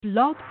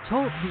Blog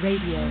Talk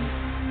Radio.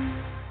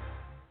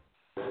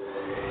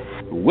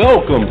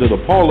 Welcome to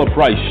the Paula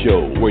Price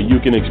Show, where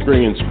you can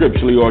experience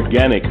scripturally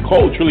organic,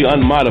 culturally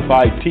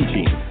unmodified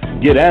teaching,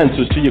 get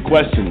answers to your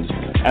questions,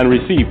 and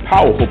receive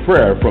powerful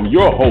prayer from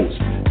your host,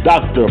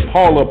 Dr.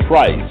 Paula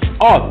Price,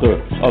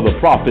 author of the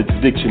Prophet's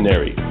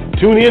Dictionary.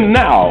 Tune in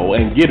now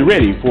and get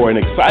ready for an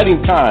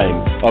exciting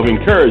time of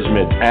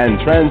encouragement and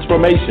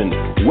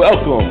transformation.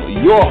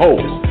 Welcome your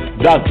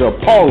host, Dr.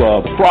 Paula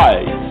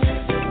Price.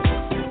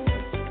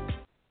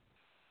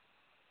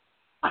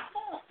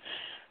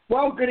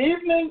 Well, good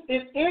evening.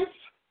 It is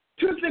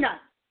Tuesday night.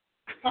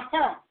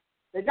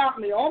 They got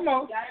me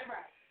almost. Got it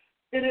right.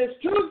 It is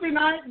Tuesday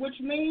night, which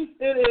means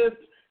it is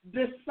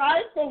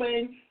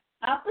discipling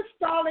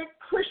apostolic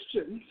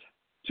Christians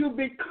to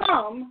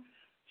become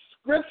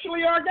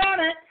scripturally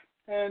organic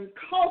and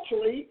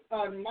culturally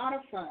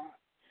unmodified.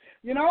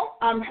 You know,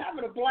 I'm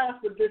having a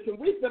blast with this, and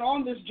we've been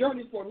on this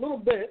journey for a little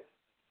bit,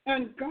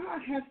 and God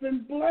has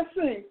been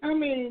blessing. I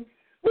mean,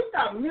 we've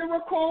got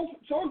miracles.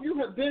 Some of you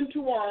have been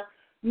to our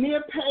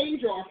near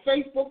page or our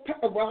Facebook,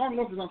 well, I don't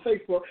know if it's on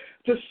Facebook,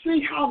 to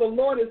see how the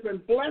Lord has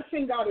been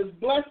blessing. God has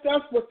blessed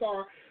us with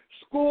our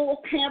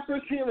school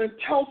campus here in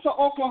Tulsa,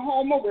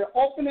 Oklahoma. We're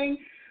opening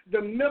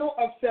the middle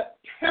of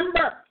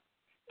September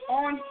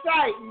on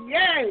site.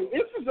 Yay!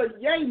 This is a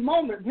yay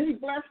moment. He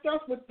blessed us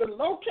with the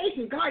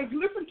location. Guys,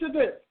 listen to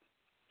this.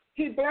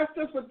 He blessed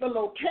us with the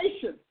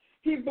location.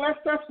 He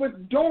blessed us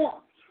with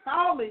dorms.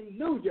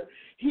 Hallelujah.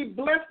 He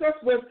blessed us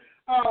with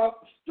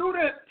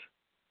student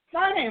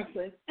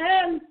financing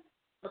and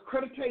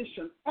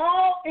accreditation,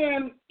 all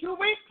in 2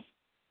 weeks,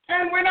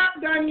 and we're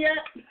not done yet.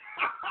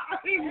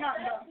 He's not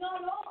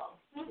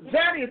done.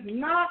 That is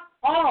not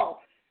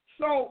all.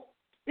 So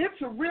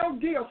it's a real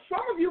deal.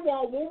 Some of you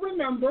all will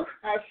remember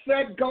I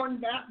said going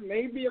back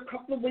maybe a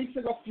couple of weeks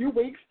ago, a few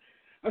weeks,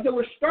 I said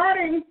we're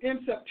starting in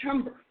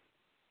September.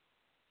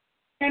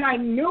 And I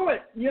knew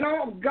it. You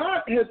know,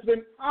 God has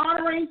been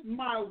honoring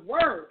my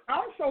word.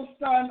 I'm so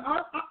stunned.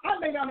 I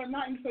lay down at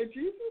night and say,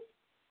 Jesus,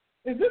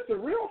 is this the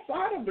real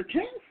side of the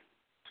king?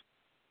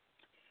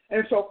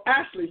 And so,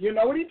 Ashley, you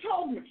know what he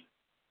told me?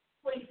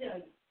 What did he tell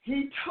you?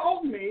 He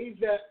told me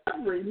that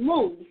every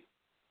move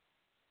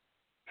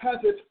has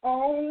its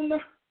own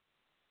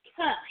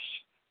cache,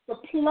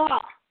 supply,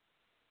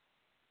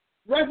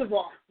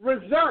 reservoir,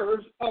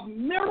 reserves of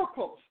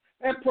miracles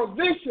and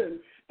provision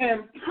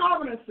and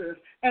providences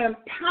and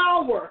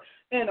power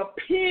and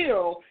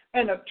appeal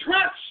and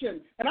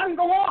attraction. And I can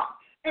go on.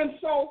 And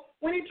so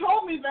when he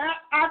told me that,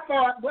 I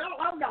thought, well,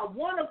 I've got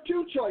one of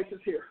two choices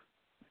here.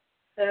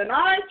 And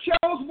I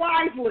chose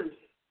wisely.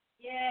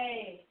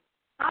 Yay.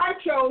 I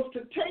chose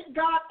to take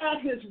God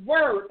at his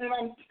word. And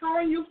I'm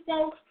telling you,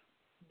 folks,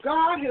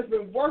 God has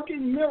been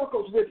working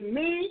miracles with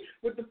me,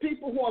 with the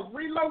people who have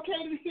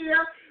relocated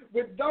here,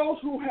 with those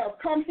who have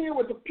come here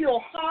with a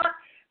pure heart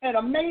and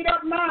a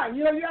made-up mind.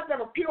 You know, you have to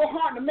have a pure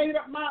heart and a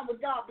made-up mind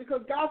with God, because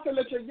God said,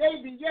 let your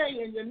yea be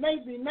yea and your nay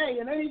be nay,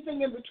 and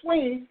anything in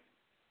between,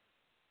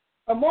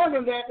 and more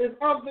than that, is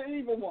of the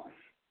evil one,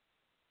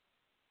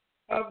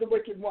 of the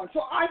wicked one. So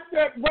I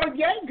said, well,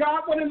 yea,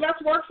 God, well, then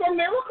let's work some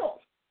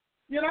miracles.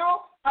 You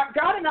know,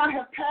 God and I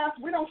have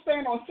passed. We don't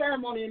stand on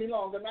ceremony any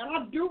longer. Now,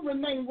 I do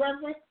remain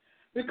reverent,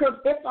 because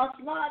if I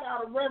slide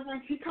out of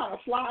reverence, he kind of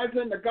slides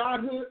into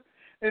godhood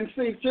and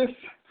sees just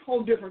a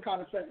whole different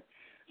kind of thing.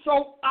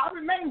 So I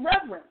remain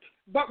reverent,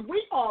 but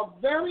we are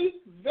very,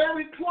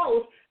 very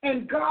close,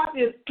 and God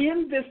is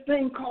in this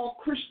thing called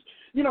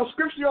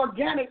scripturally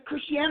organic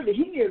Christianity.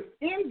 He is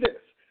in this.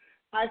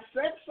 I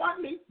said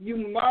Sunday,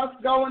 you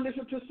must go and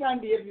listen to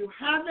Sunday. If you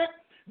haven't,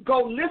 go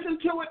listen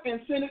to it and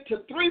send it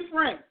to 3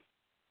 friends.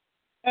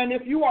 And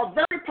if you are a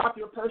very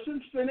popular person,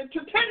 send it to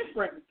 10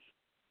 friends.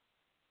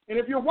 And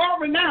if you're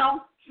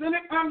world-renowned, send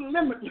it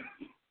unlimited.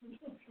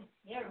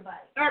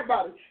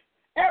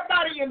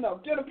 Everybody in there,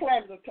 get a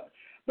plan.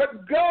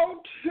 But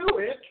go to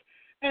it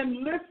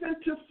and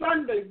listen to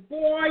Sunday.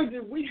 Boy,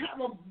 did we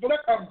have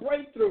a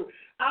breakthrough.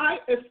 I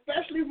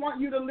especially want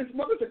you to listen.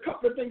 Well, there's a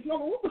couple of things.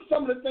 What were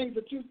some of the things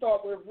that you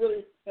thought were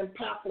really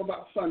impactful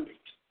about Sunday?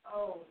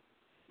 Oh,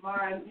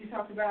 Mara, you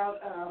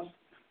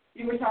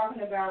were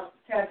talking about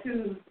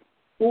tattoos.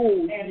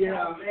 Oh, and yeah.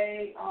 How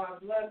they are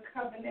blood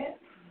covenant.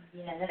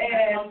 Yeah, that's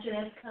culture,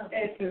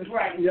 that's covenant.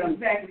 Right, yeah.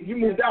 Exactly. You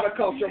moved out of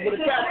culture.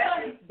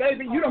 But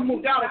baby, you done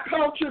moved out of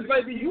culture,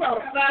 baby. You out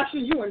of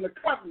fashion. You in the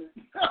covenant.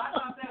 I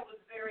thought that was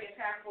very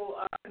impactful,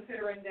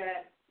 considering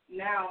that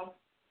now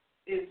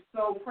is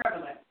so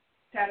prevalent.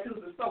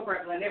 Tattoos are so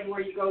prevalent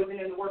everywhere you go, even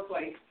in the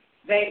workplace.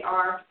 They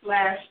are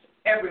flashed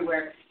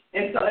everywhere,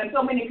 and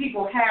so many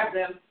people have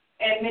them,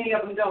 and many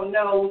of them don't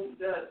know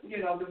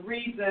the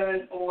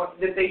reason or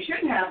that they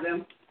shouldn't have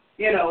them.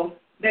 You know,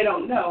 they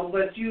don't know.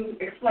 But you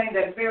explained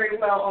that very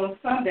well on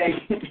Sunday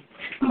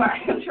by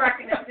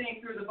tracking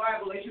everything through the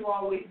Bible, as you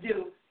always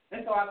do.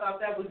 And so I thought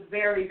that was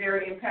very,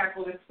 very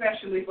impactful,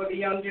 especially for the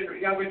younger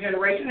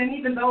generation, and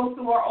even those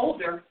who are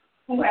older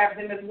who have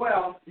them as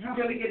well. You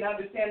really get an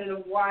understanding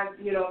of why,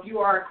 if you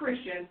are a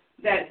Christian,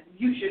 that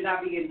you should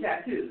not be getting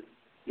tattoos.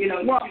 you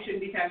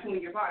shouldn't be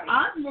tattooing your body.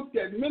 I've looked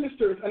at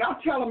ministers, and I'll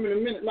tell them in a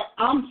minute, like,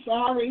 I'm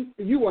sorry,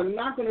 you are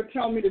not going to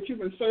tell me that you've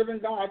been serving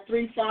God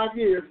 3-5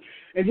 years,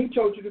 and he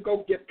told you to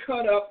go get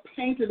cut up,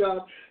 painted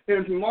up,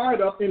 and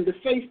marred up, and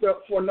defaced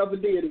up for another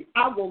deity.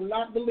 I will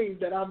not believe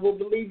that. I will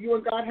believe you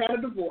and God had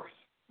a divorce.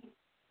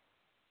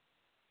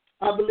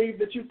 I believe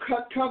that you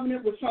cut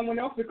covenant with someone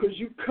else because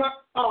you cut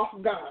off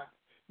God.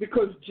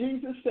 Because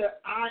Jesus said,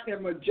 I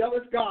am a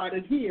jealous God,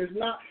 and he is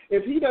not,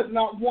 if he does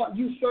not want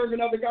you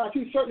serving other gods,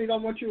 he certainly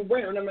don't want you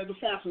wearing them as a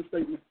fashion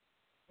statement.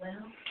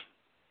 Well,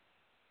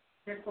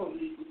 they're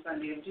quoting me from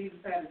Sunday. If Jesus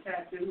had a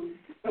tattoo,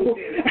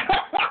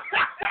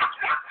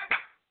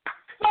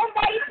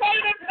 Somebody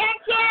paid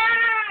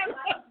attention!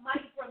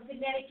 Mike from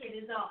Connecticut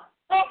is on.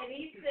 And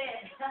he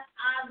said,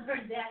 I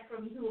learned that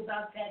from you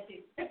about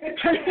tattoos. He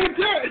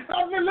did.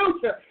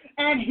 Hallelujah.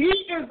 And he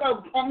is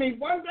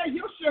one day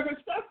he'll share his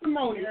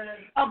testimony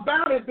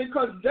about it,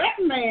 because that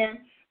man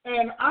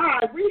and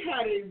we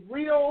had a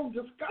real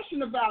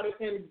discussion about it,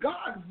 and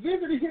God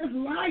visited his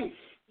life.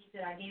 He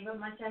said, I gave up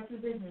my tattoo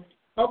business.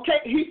 Okay,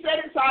 he said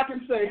it so I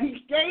can say.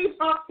 He gave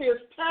up his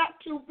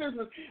tattoo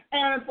business,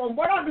 and from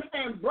what I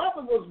understand,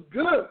 brother was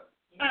good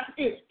at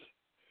it.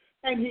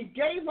 And he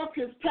gave up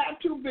his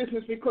tattoo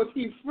business because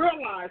he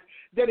realized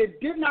that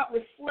it did not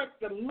reflect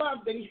the love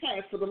that he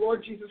has for the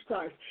Lord Jesus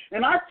Christ.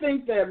 And I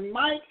think that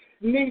Mike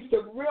needs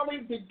to really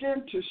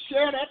begin to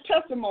share that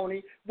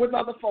testimony with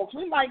other folks.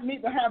 We might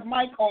need to have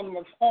Mike on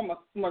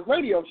my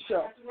radio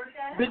show,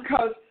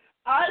 because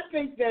I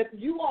think that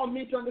you all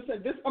need to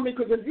understand this.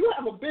 Because if you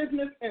have a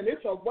business and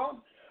it's a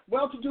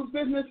well-to-do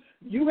business,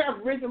 you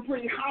have risen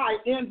pretty high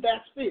in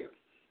that sphere.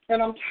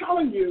 And I'm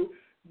telling you,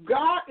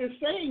 God is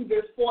saying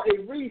this for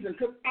a reason,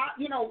 because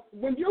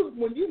when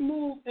you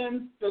move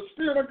in the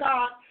Spirit of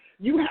God,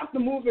 you have to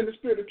move in the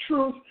Spirit of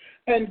truth,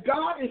 and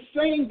God is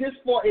saying this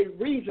for a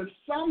reason.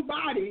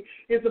 Somebody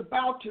is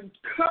about to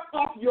cut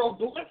off your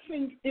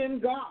blessings in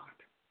God.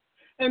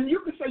 And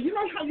you can say, you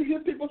know how you hear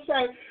people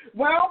say,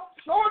 well,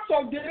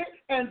 so-and-so did it,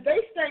 and they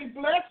stay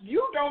blessed.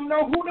 You don't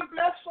know who the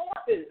blessed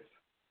source is.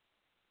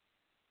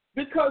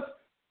 Because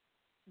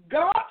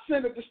God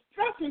sent a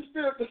distressing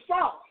spirit to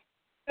Saul,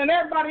 and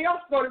everybody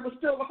else thought it was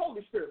still the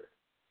Holy Spirit.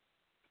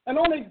 And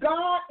only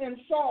God and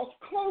Saul's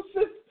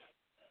closest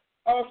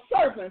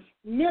servants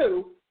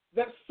knew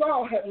that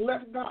Saul had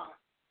left God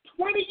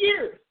 20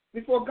 years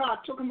before God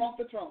took him off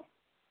the throne.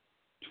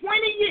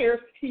 20 years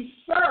he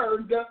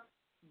served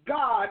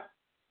God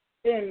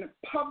in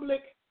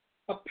public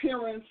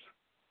appearance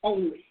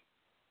only.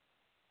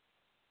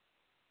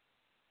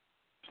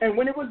 And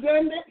when it was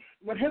ended,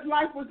 when his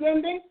life was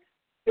ending,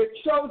 it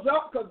shows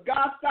up because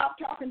God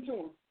stopped talking to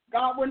him.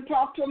 God wouldn't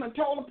talk to him and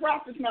told the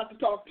prophets not to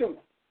talk to him.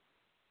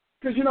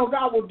 Because,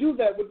 God will do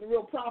that with the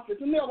real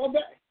prophets, and they'll obey.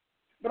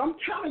 But I'm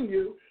telling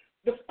you,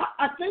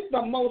 I think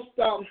the most,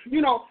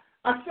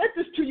 I said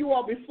this to you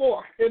all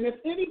before, and if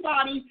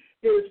anybody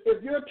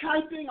if you're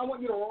typing, I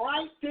want you to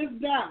write this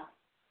down.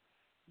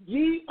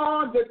 Ye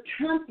are the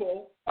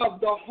temple of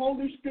the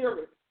Holy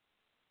Spirit.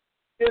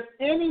 If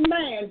any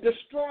man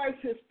destroys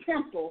his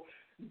temple,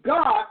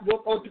 God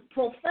will, or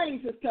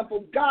profanes his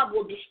temple, God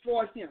will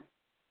destroy him.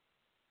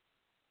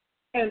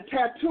 And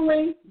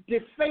tattooing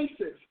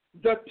defaces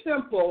the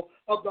temple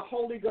of the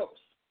Holy Ghost,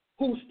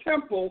 whose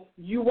temple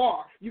you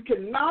are. You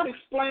cannot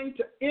explain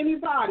to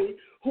anybody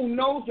who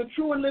knows the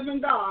true and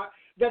living God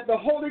that the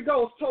Holy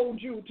Ghost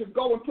told you to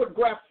go and put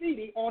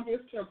graffiti on his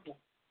temple.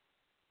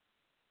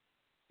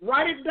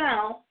 Write it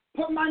down,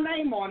 put my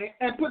name on it,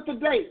 and put the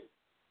date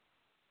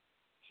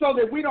so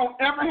that we don't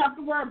ever have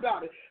to worry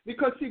about it.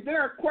 Because, see,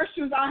 there are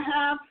questions I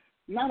have,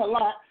 not a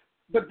lot,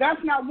 but that's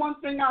not one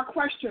thing I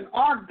question.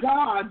 Our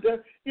God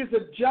is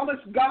a jealous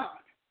God.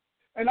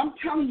 And I'm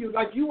telling you,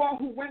 like you all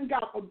who went and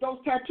got those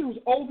tattoos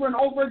over and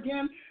over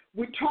again,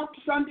 we talked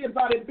Sunday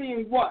about it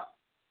being what?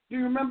 Do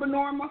you remember,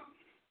 Norma?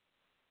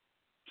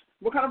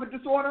 What kind of a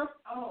disorder?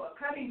 Oh, a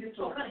cutting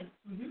disorder.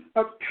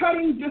 A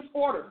cutting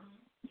disorder.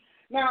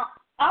 Now,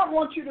 I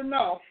want you to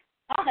know,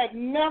 I had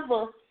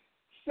never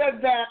said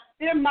that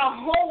in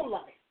my whole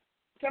life.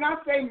 Can I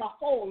say my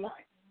whole life?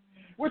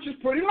 Which is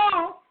pretty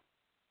long.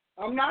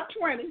 I'm not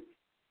 20,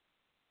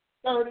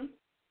 30.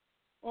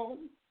 Oh.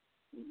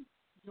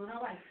 Doing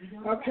all right.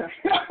 Okay.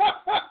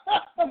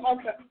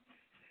 Okay.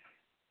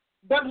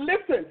 But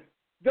listen,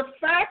 the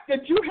fact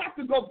that you have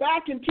to go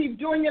back and keep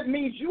doing it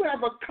means you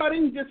have a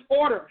cutting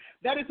disorder.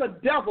 That is a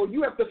devil.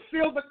 You have to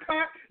feel the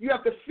cut. You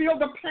have to feel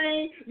the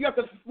pain. You have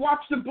to watch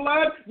the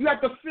blood. You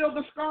have to feel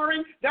the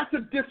scarring. That's a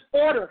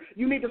disorder.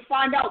 You need to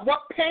find out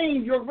what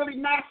pain you're really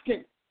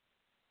masking,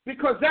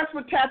 because that's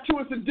what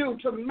tattooists do,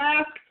 to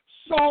mask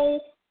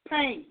soul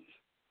pains.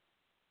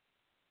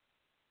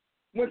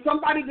 When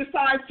somebody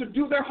decides to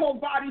do their whole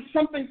body,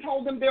 something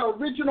told them their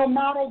original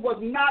model was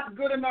not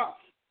good enough,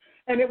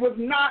 and it was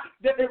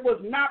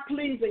not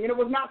pleasing, and it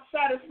was not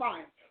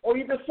satisfying. Or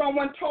either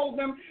someone told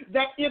them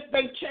that if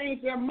they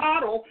changed their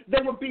model,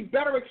 they would be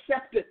better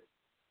accepted.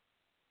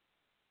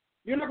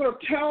 You're not going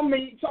to tell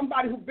me,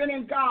 somebody who's been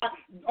in God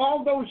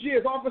all those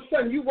years, all of a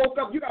sudden you woke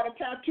up, you got a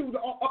tattoo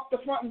up the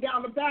front and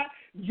down the back.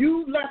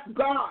 You left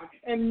God.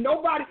 And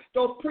nobody,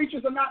 those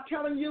preachers are not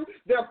telling you.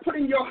 They're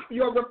putting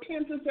your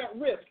repentance at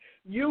risk.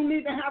 You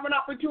need to have an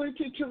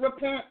opportunity to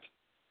repent.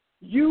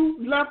 You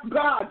left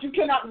God. You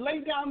cannot lay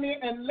down there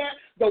and let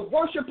the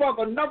worship of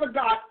another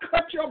God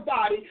cut your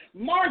body,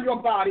 mar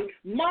your body,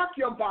 mark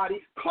your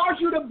body, cause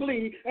you to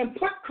bleed, and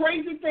put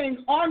crazy things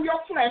on your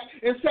flesh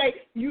and say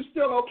you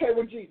still okay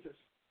with Jesus.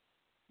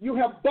 You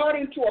have bought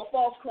into a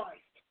false Christ.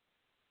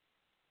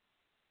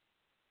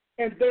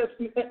 And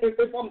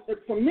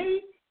for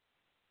me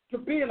to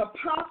be an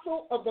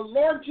apostle of the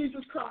Lord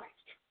Jesus Christ,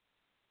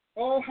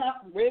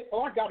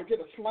 I got to get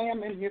a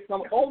slam in here.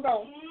 Hold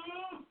on.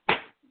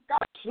 Got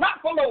to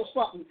slap a little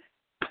something.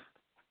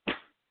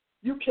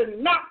 You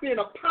cannot be an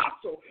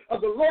apostle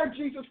of the Lord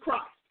Jesus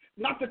Christ,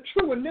 not the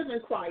true and living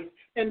Christ,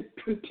 and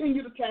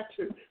continue to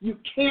tattoo. You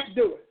can't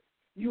do it.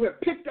 You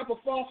have picked up a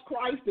false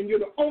Christ, and you're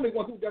the only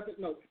one who doesn't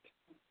know it.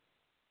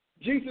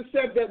 Jesus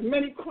said that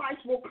many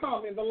Christs will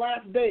come in the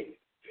last days,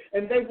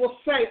 and they will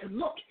say,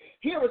 look,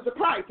 here is the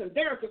Christ, and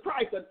there's the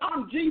Christ, and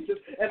I'm Jesus,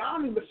 and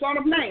I'm the Son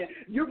of Man.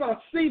 You're going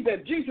to see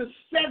that Jesus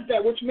said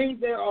that, which means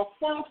there are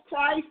false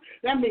Christs,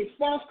 that means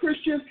false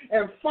Christians,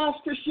 and false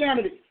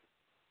Christianity.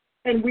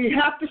 And we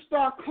have to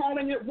start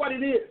calling it what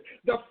it is.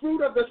 The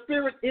fruit of the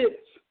Spirit is.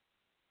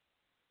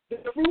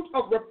 The fruit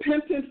of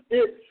repentance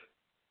is.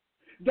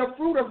 The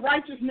fruit of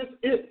righteousness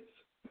is.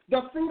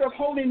 The fruit of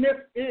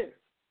holiness is.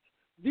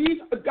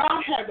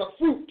 God has a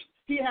fruit.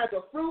 He has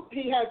a fruit.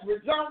 He has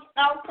results,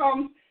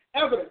 outcomes,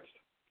 evidence.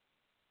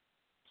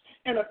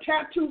 And a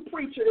tattoo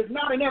preacher is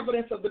not an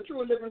evidence of the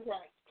true and living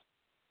Christ.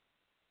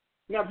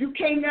 Now, if you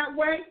came that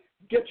way,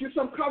 get you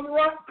some cover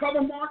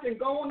mark, and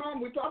going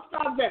on. We talked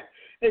about that.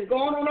 And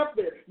going on up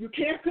there. You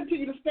can't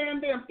continue to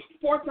stand there and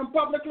support them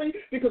publicly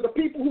because the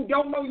people who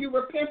don't know you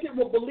repented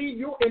will believe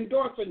you're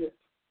endorsing it.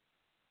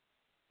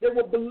 They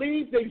will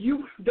believe that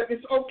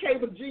it's okay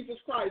with Jesus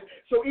Christ.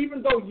 So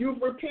even though you've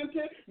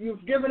repented,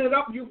 you've given it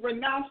up, you've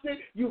renounced it,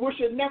 you wish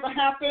it never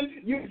happened,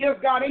 you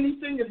give God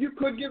anything, if you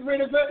could get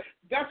rid of it,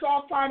 that's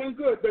all fine and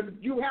good. But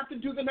you have to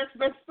do the next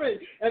best thing,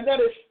 and that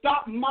is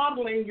stop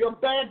modeling your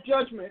bad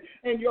judgment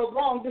and your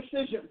wrong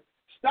decision.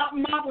 Stop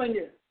modeling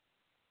it.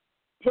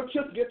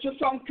 Get you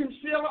some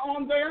concealer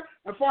on there.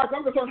 As far as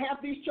I'm concerned,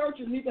 half these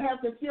churches need to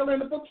have concealer in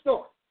the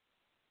bookstore.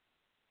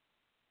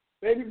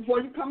 Baby, before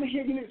you come in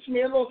here, you need to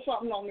smear a little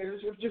something on there.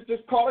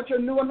 Just call it your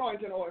new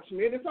anointing oil.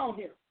 Smear this on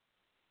here.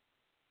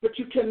 But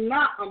you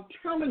cannot, I'm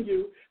telling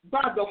you,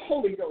 by the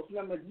Holy Ghost.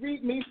 Now,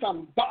 read me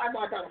some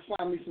Bible. I got to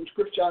find me some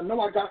scripture. I know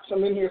I got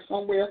some in here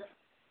somewhere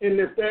in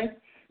this thing.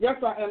 Yes,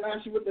 I am.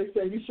 Ask you what they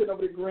say. You sit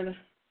over there grinning.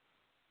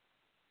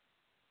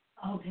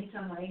 Oh, they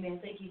talking about, amen.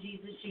 Thank you,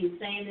 Jesus. She is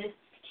saying this.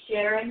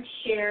 Sharing.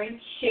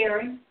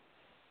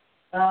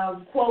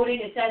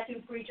 Quoting a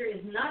tattoo preacher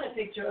is not a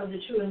picture of the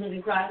true and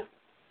living Christ.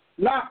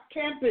 No,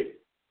 can't be.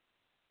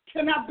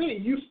 Cannot be.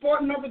 You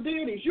sporting other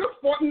deities. You're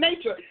sporting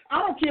nature. I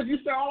don't care if you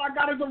say all I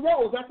got is a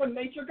rose. That's a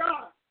nature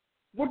God.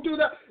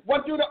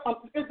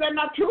 Is that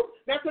not true?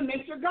 That's a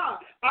nature God.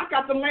 I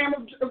got the Lamb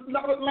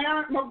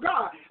of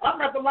God. I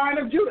got the Lion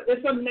of Judah.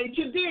 It's a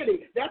nature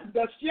deity. That's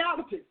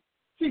bestiality.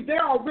 See,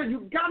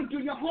 you've got to do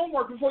your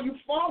homework before you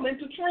fall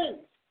into trends.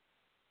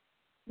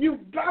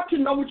 You've got to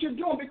know what you're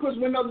doing because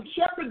when the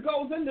shepherd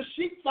goes in, the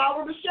sheep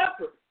follow the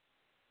shepherd.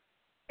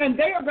 And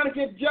they are going to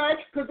get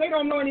judged because they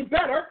don't know any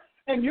better,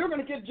 and you're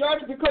going to get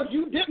judged because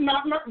you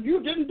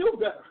didn't do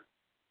better.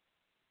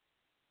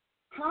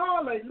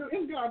 Hallelujah.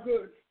 Isn't God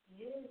good?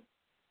 Yes.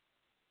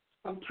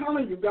 I'm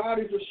telling you, God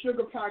is a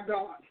sugar pie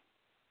God.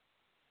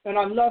 And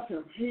I love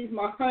him. He's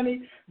my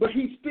honey, but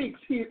he speaks.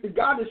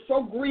 God is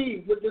so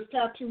grieved with this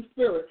tattoo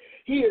spirit.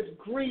 He is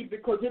grieved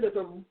because it is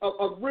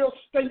a real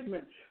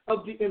statement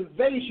of the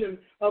invasion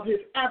of his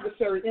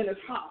adversary in his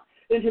heart,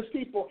 in his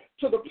people,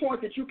 to the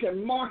point that you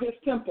can mar his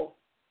temple.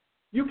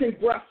 You can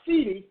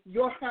graffiti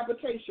your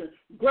habitation,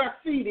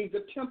 graffiti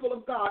the temple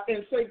of God,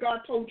 and say God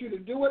told you to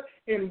do it.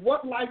 In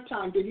what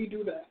lifetime did he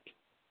do that?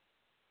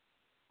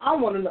 I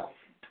want to know.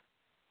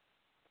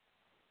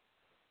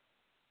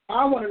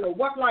 I want to know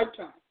what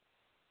lifetime,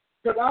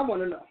 because I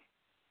want to know.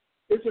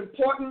 It's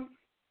important.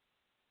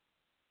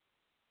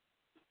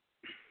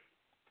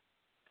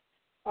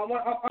 I'm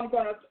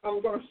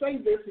going to say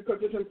this because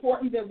it's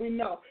important that we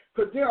know,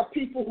 because there are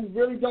people who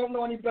really don't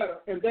know any better,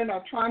 and they're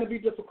not trying to be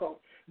difficult.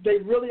 They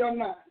really are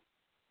not.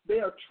 They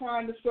are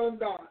trying to serve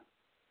God.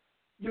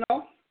 You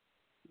know,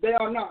 they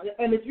are not.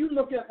 And if you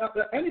look at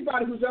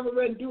anybody who's ever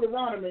read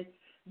Deuteronomy,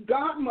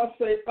 God must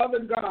say other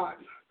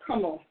gods.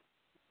 Come on.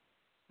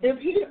 Does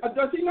he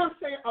not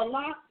say a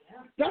lot?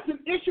 Yeah. That's an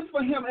issue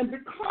for him. And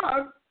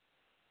because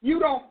you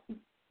don't,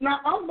 now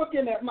I'm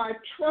looking at my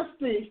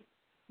trusty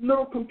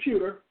little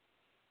computer,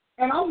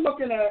 and I'm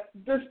looking at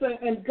this thing,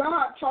 and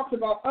God talks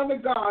about other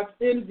gods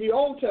in the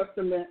Old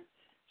Testament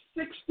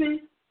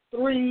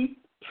 63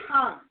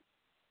 times.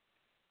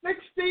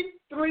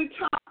 63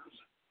 times.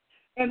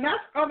 And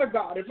that's other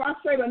God. If I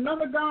say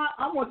another God,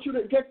 I want you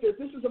to get this.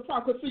 This is a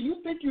problem. Because, see,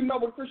 you think you know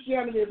what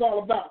Christianity is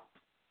all about.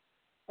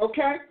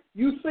 Okay?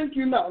 You think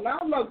you know. Now,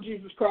 I love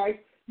Jesus Christ,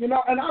 you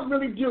know, and I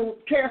really do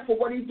care for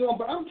what he's doing.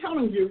 But I'm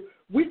telling you,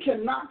 we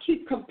cannot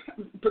keep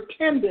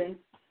pretending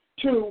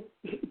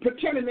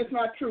it's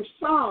not true.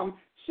 Psalm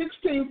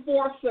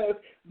 16:4 says,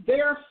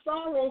 their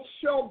sorrows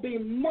shall be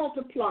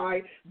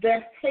multiplied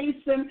that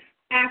hasten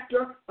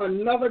after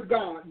another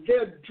God.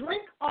 Their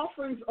drink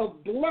offerings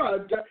of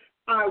blood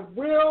I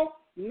will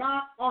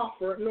not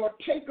offer, nor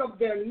take up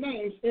their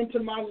names into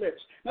my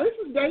lips. Now, this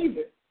is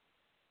David.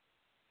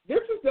 This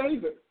is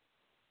David.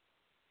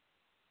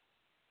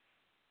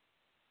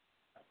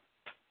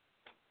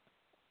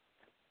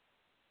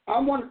 I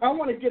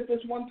want to get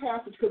this one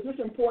passage because it's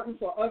important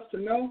for us to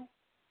know.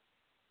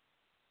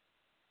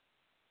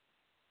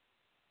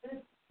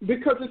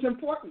 Because it's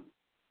important.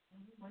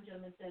 One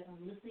gentleman said,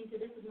 I'm listening to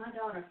this with my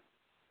daughter.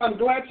 I'm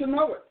glad to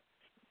know it.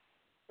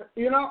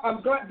 You know,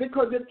 I'm glad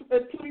because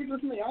it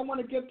pleases me. I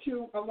want to get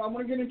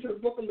into the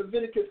book of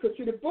Leviticus because,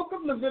 see, the book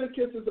of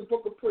Leviticus is the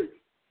book of priests.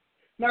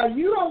 Now,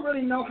 you don't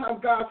really know how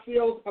God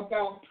feels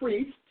about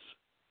priests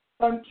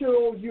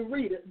until you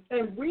read it.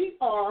 And we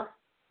are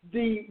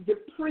the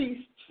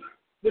priests,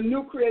 the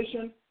new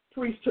creation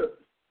priesthood.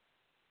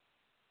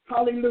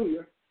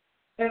 Hallelujah.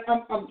 And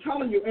I'm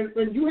telling you,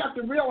 and you have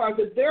to realize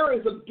that there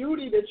is a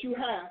duty that you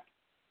have.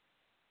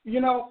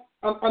 You know,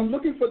 I'm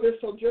looking for this,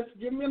 so just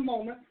give me a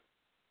moment.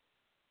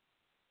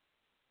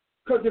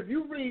 Because if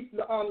you read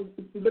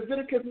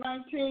Leviticus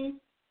 19,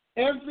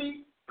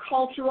 every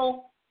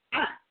cultural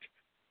act,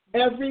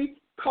 every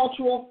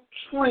cultural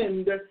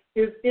trend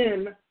is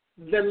in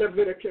the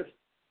Leviticus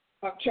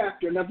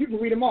chapter. Now, you can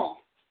read them all.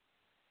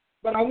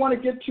 But I want to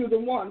get to the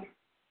one.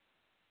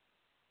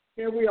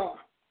 Here we are.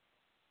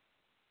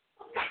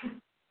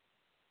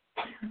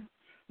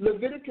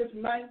 Leviticus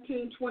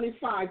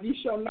 19:25.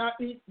 Ye shall not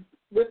eat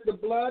with the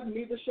blood,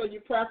 neither shall you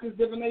practice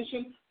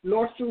divination,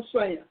 nor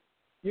soothsaying.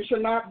 You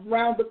shall not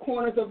round the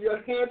corners of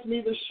your heads,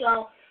 neither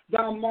shalt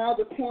thou mar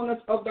the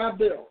corners of thy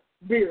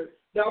beard.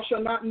 Thou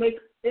shalt not make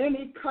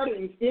any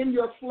cuttings in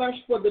your flesh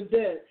for the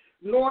dead,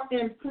 nor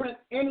imprint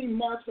any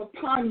marks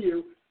upon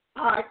you.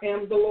 I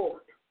am the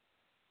Lord.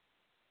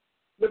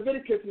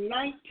 Leviticus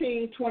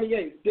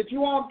 19:28. Did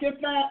you all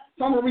get that?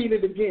 So I'm going to read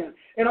it again.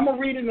 And I'm going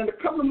to read it in a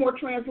couple more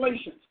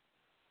translations.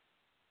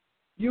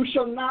 You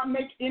shall not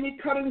make any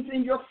cuttings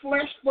in your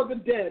flesh for the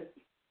dead,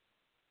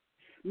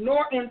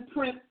 nor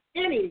imprint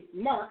any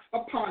marks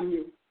upon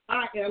you.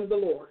 I am the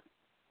Lord.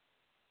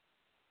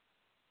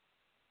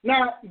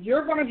 Now,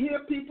 you're going to hear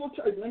people,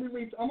 I'm going to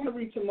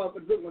read some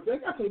other good ones.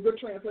 They've got some good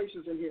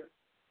translations in here.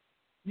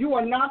 You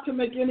are not to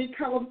make any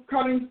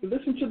cuttings.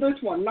 Listen to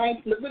this one,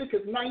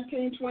 Leviticus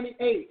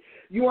 19:28.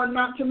 You are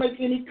not to make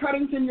any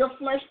cuttings in your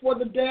flesh for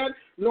the dead,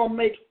 nor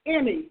make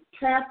any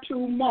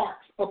tattoo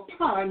marks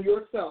upon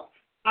yourself.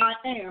 I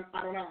am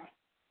Adonai.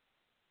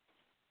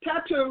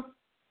 Tattoo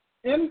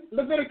in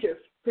Leviticus,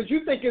 because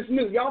you think it's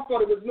new. Y'all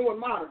thought it was new and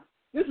modern.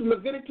 This is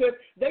Leviticus.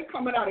 They're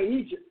coming out of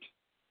Egypt.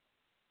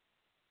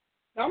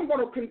 Now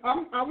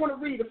I want to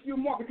read a few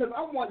more because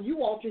I want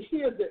you all to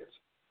hear this.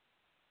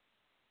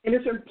 And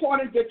it's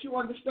important that you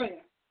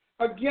understand.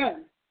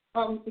 Again,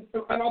 what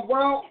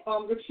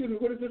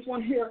is this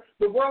one here?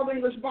 The World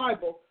English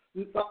Bible.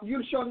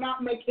 You shall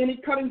not make any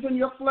cuttings in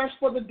your flesh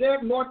for the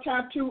dead, nor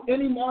tattoo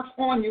any marks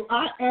on you.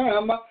 I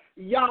am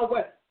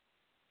Yahweh.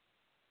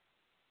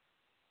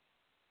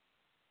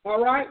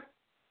 All right?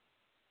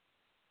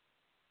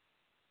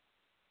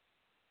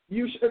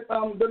 You should,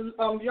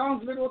 the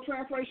Young's literal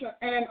translation,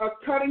 and a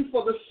cutting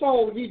for the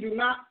soul ye do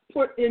not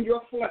put in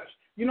your flesh.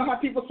 You know how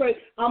people say,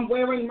 I'm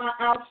wearing my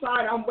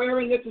outside, I'm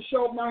wearing it to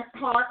show my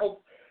heart.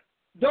 Oh,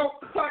 don't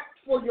cut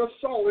for your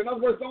soul. In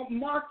other words, don't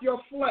mark your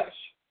flesh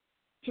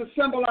to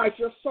symbolize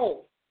your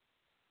soul.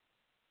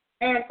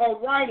 And a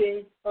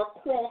writing, a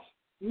cross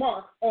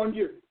mark on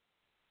you.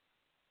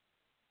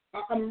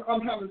 I'm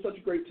having such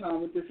a great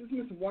time with this.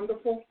 Isn't this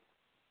wonderful?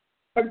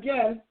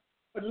 Again,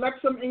 a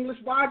Lexham English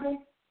Bible,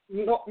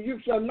 you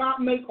shall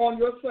not make on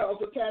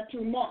yourselves a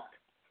tattoo mark.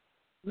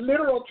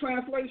 Literal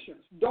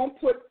translations, don't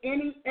put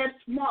any X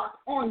mark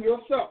on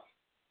yourself.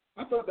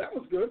 I thought that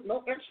was good.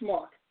 No X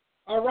mark.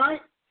 All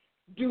right?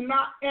 Do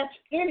not etch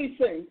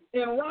anything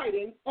in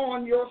writing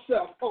on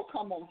yourself. Oh,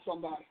 come on,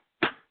 somebody.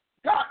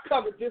 God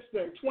covered this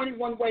thing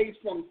 21 ways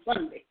from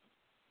Sunday.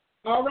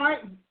 All right?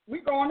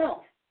 We're going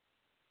on.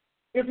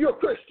 If you're a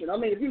Christian. I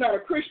mean, if you're not a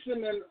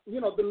Christian, then,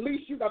 the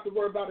least you got to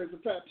worry about is a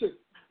tattoo.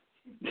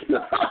 This is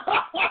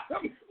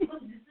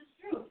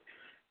true.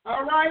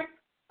 All right?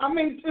 I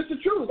mean, it's the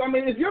truth. I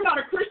mean, if you're not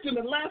a Christian,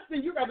 the last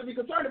thing you got to be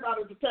concerned about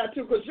is a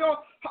tattoo because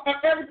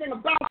everything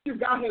about you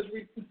God has,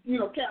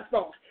 cast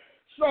off.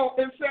 So,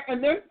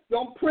 and then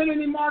don't print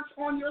any marks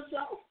on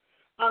yourself.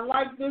 I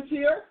like this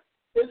here.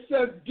 It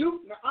says,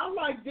 now, I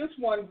like this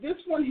one. This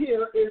one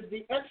here is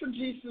the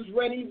Exegesis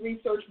Ready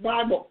Research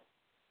Bible.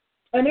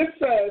 And it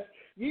says,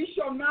 ye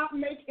shall not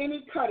make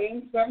any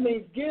cuttings, that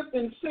means give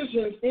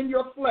incisions in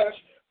your flesh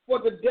for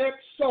the dead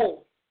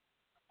soul.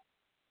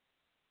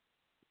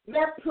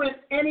 nor print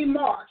any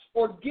marks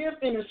or give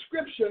an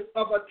inscription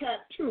of a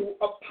tattoo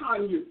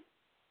upon you.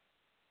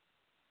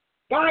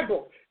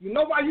 Bible. You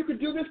know why you could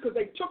do this? Because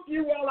they took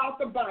you all out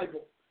the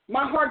Bible.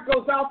 My heart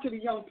goes out to the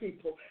young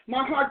people.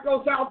 My heart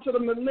goes out to the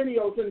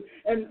millennials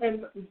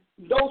and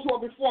those who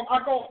are reformed.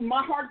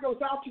 My heart goes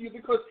out to you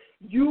because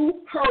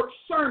you heard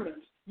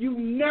sermons. You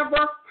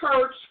never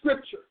heard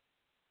Scripture.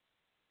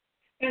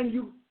 And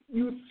you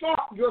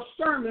thought your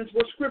sermons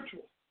were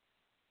scriptural.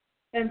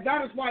 And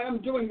that is why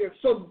I'm doing this.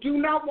 So do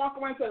not walk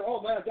away and say,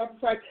 oh, man, Dr.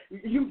 Price,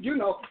 you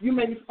know, you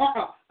made me.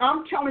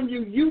 I'm telling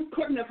you, you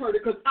couldn't have heard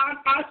it because I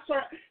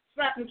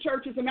sat in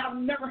churches and I've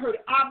never heard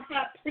it. I've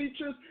had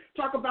preachers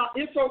talk about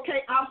it's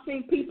okay. I've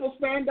seen people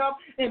stand up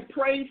and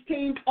praise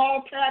teams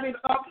all tatted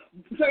up,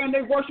 saying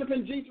they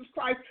worshiping Jesus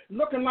Christ,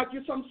 looking like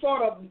you're some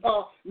sort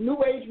of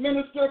New Age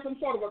minister, some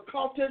sort of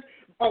occultist,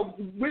 a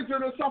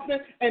wizard or something,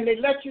 and they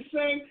let you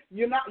sing.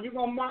 You're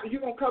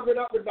gonna cover it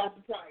up with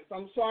Dr. Price.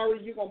 I'm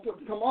sorry. You're gonna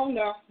come on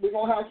now. We're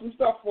gonna have some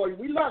stuff for you.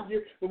 We love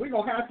you, but we're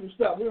gonna have some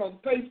stuff. We're gonna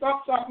paste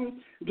up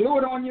something, glue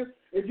it on you.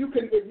 If you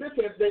can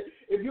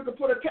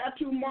put a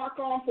tattoo mark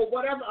on for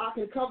whatever, I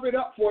can cover it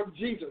up for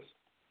Jesus.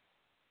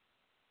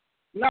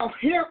 Now,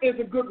 here is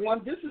a good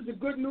one. This is the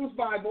Good News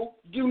Bible.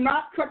 Do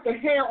not cut the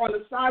hair on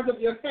the sides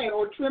of your head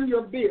or trim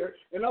your beard.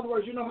 In other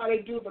words, you know how they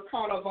do the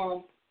kind of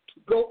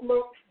goat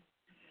look?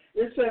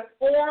 It said,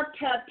 or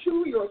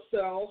tattoo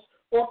yourselves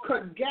or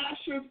cut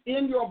gashes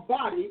in your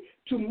body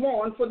to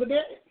mourn for the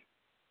dead.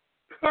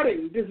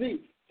 Cutting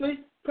disease. See?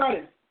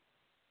 Cutting.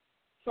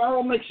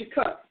 Sorrow makes you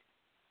cut.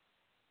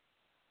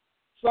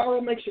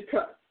 Sorrow makes you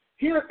cut.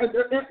 Here,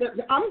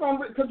 I'm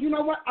going to, because you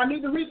know what? I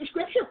need to read the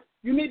Scripture.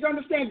 You need to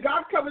understand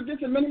God covered this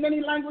in many,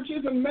 many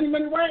languages and many,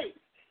 many ways.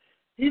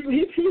 He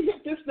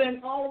hit this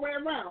thing all the way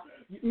around.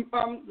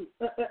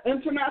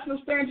 International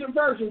Standard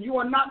Version, you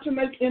are not to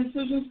make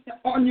incisions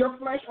on your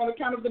flesh on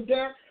account of the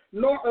dead,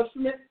 nor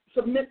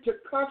submit to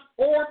cuts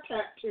or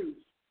tattoos.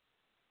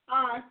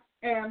 I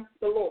am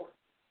the Lord.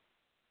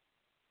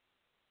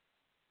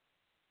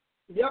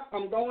 Yep,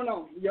 I'm going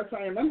on. Yes,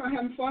 I am. Am I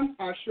having fun?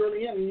 I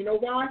surely am. And you know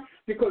why?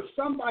 Because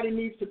somebody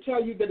needs to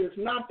tell you that it's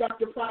not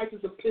Dr.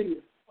 Price's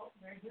opinion. Oh,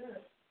 very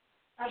good.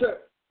 Sure.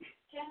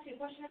 Can I ask you a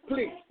question?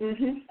 Please.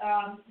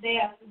 Mm-hmm. They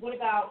ask, what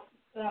about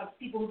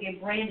people who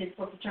get branded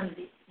for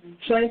fraternity?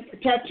 Same.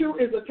 Tattoo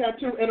is a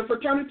tattoo, and a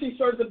fraternity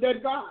serves a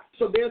dead God,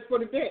 so there's for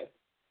the dead.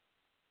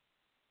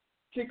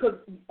 See, because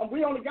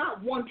we only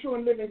got one true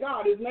and living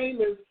God. His name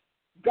is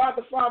God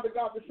the Father,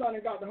 God the Son,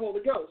 and God the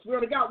Holy Ghost. We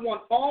only got one.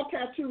 All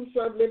tattoos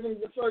serve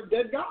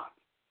dead God.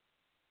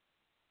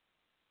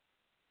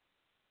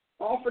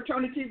 All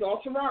fraternities, all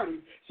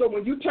sororities. So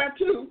when you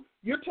tattoo,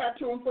 you're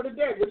tattooing for the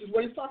dead, which is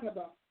what he's talking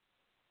about.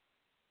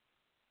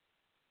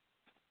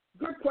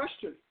 Good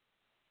question.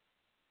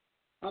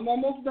 I'm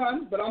almost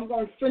done, but I'm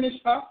going to finish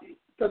up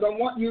because I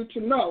want you to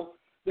know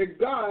that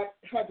God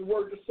had the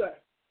word to say.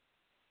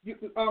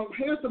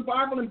 Here's the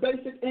Bible in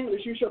basic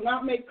English. You shall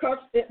not make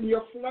cuts in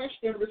your flesh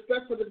in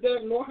respect for the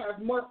dead, nor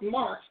have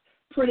marks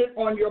printed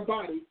on your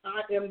body.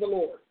 I am the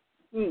Lord.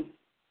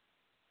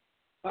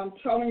 I'm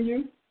telling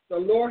you, the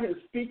Lord is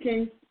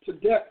speaking to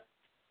death.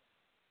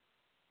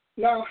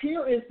 Now,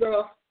 here is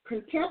the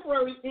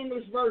contemporary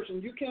English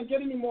version. You can't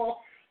get any more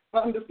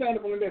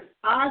understandable than this.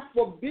 I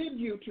forbid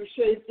you to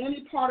shave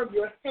any part of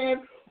your head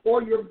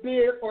or your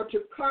beard or to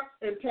cut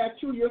and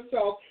tattoo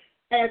yourself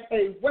as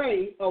a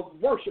way of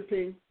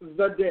worshiping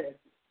the dead.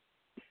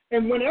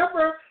 And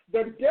whenever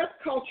the death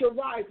culture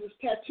rises,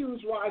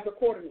 tattoos rise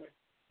accordingly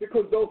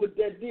because those are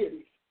dead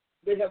deities.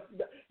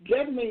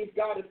 Dead means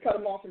God has cut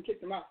them off and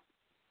kicked them out.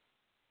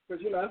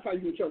 Because, that's how you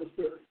can kill the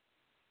spirit.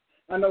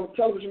 I know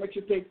television makes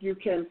you think you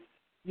can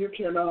just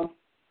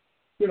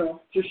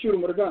shoot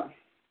them with a gun.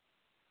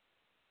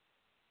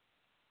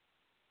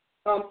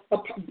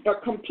 A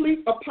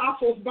complete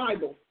Apostles'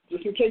 Bible,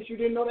 just in case you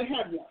didn't know they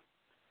had one.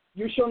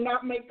 You shall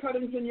not make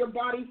cuttings in your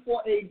body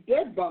for a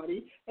dead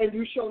body, and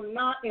you shall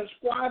not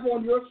inscribe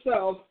on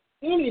yourselves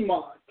any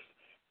marks.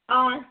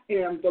 I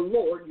am the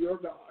Lord your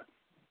God.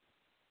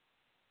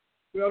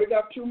 We only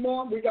got two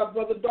more. We got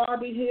Brother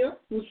Darby here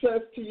who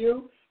says to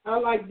you, I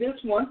like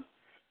this one,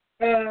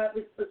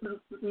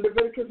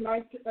 Leviticus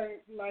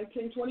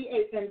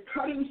 19:28, and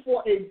cuttings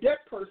for a dead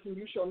person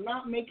you shall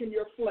not make in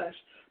your flesh,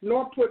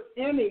 nor put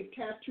any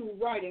tattoo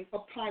writing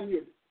upon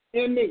you,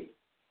 in me.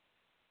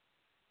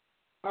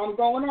 I'm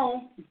going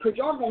on because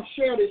y'all going to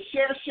share this.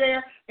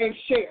 Share, and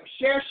share.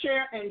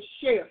 Share, and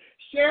share.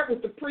 Share it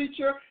with the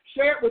preacher.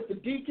 Share it with the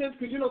deacons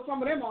because,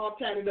 some of them are all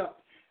tatted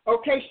up.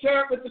 Okay,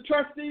 share it with the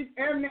trustees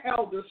and the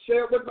elders.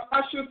 Share it with the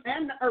ushers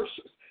and the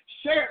ushers.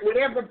 Share it with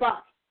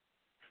everybody.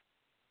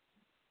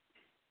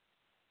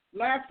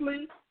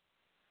 Lastly,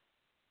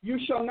 you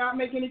shall not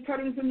make any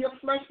cuttings in your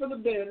flesh for the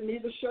dead,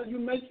 neither shall you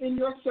make in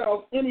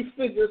yourselves any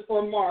figures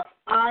or marks.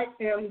 I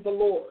am the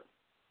Lord.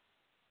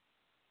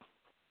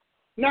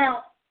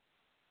 Now,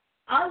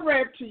 I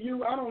read to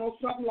you,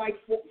 something like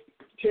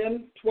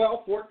 10,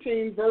 12,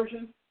 14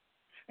 versions,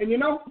 And you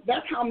know,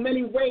 that's how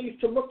many ways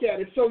to look at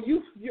it. So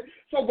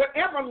so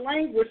whatever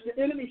language the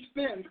enemy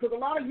spins, because a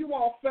lot of you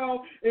all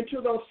fell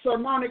into those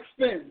sermonic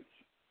spins.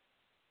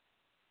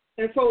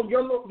 And so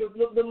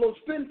the little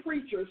spin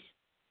preachers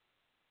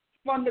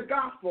spun the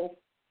gospel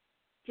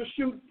to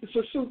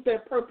suit their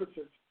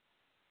purposes.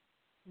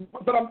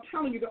 But I'm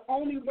telling you, the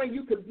only way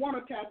you could want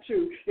a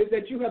tattoo is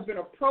that you have been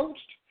approached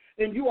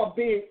and you are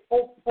being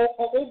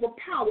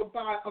overpowered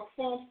by a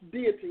false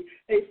deity,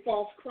 a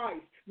false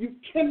Christ. You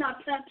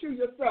cannot tattoo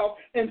yourself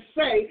and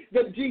say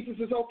that Jesus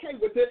is okay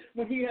with it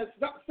when he has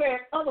not said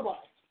otherwise.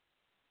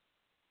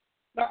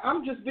 Now,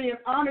 I'm just being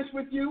honest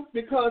with you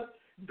because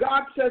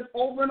God says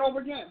over and over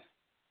again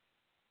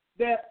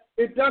that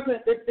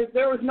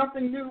there is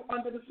nothing new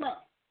under the sun.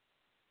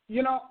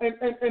 You know,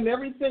 and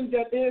everything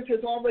that is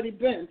has already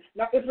been.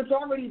 Now, if it's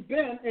already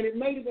been and it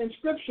made it in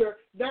Scripture,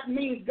 that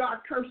means God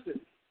cursed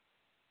it.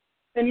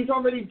 And he's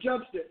already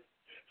judged it.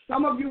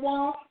 Some of you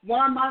all,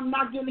 why am I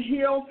not getting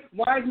healed?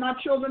 Why is my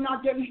children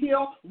not getting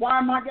healed? Why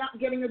am I not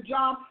getting a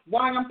job?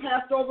 Why I'm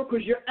passed over?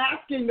 Because you're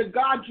asking the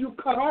God you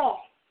cut off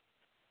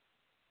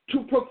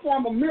to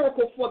perform a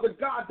miracle for the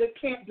God that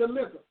can't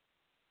deliver.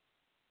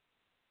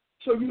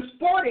 So you're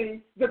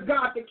sporting the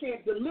God that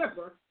can't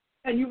deliver,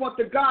 and you want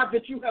the God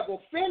that you have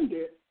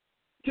offended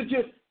to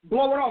just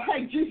blow it off.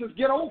 Hey, Jesus,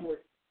 get over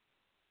it.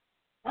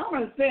 I don't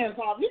understand,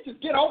 Father. You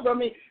just get over it. I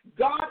mean,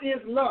 God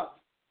is love.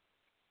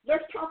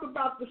 Let's talk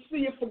about the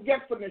sea of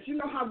forgetfulness. You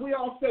know how we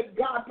all said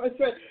God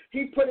said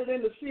he put it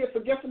in the sea of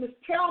forgetfulness.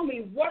 Tell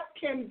me, what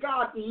can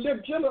God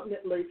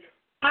legitimately,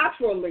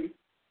 actually,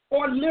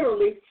 or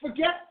literally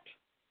forget?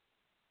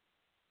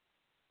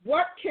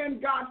 What can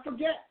God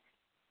forget?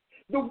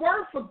 The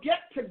word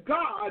forget to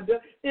God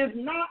is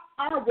not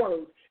our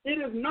word. It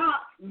is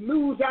not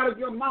lose out of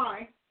your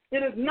mind.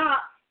 It is not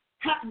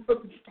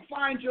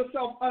find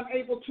yourself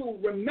unable to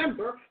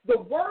remember.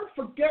 The word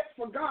forget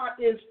for God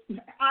is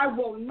I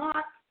will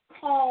not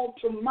call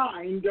to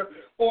mind,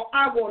 or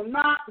I will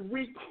not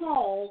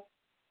recall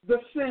the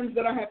sins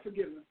that I have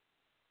forgiven.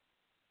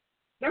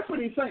 That's what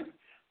he's saying.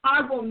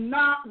 I will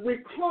not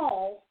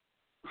call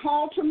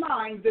to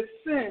mind the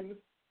sins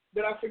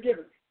that I've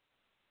forgiven.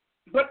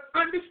 But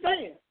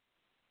understand,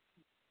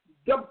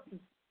 the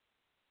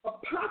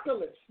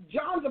apocalypse,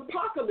 John's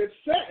apocalypse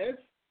says,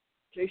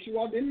 in case you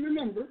all didn't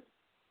remember,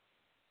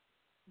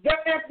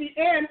 that at the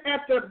end,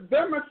 at the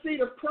Bema seat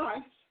of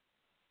Christ,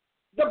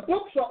 the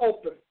books are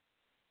open.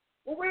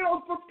 Well, where are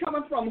those books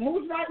coming from?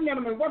 Who's writing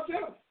them and what's in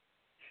them?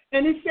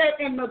 And he said,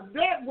 and the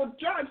dead were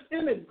judged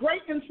in it,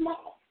 great and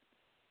small.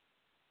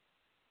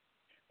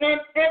 And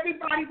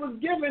everybody was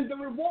given the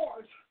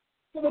rewards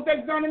for what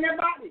they've done in their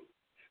body.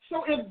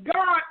 So if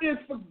God is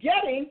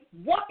forgetting,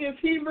 what is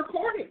he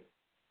recording?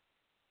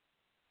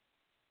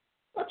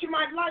 But you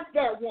might like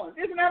that one.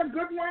 Isn't that a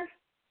good one?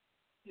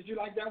 Did you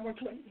like that one,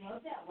 Clay?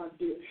 Love that one,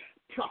 dear.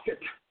 Prophet.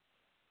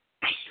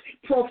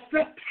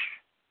 Prophet.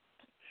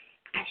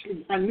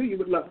 Actually, I knew you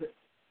would love it.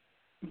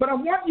 But I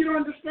want you to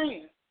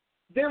understand,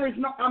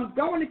 I'm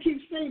going to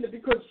keep saying it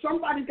because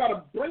somebody's got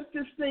to break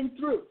this thing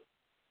through.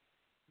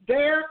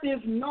 There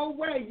is no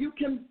way you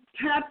can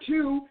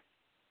tattoo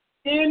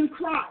in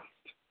Christ.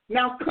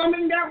 Now,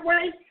 coming that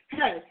way,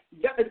 hey,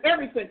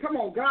 everything. Come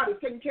on, God is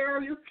taking care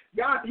of you.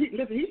 God,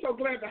 listen, he's so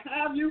glad to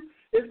have you.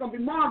 It's going to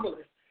be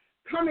marvelous.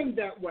 Coming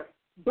that way.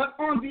 But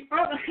on the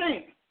other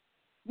hand,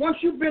 once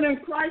you've been in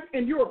Christ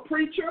and you're a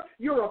preacher,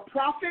 you're a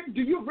prophet,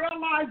 do you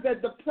realize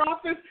that the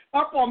prophets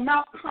up on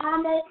Mount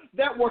Carmel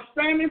that were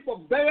standing for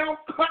Baal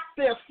cut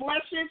their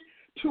fleshes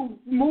to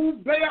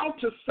move Baal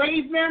to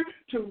save them,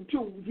 to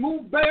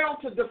move Baal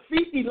to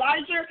defeat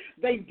Elijah?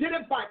 They did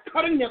it by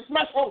cutting their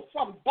flesh. Oh,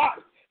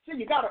 somebody. See,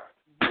 you got to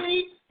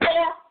read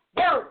your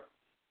word.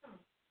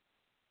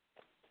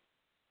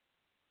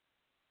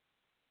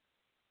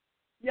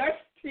 Yes,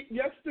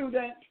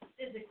 student.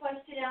 Is the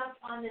question out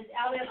in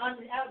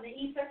the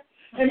ether?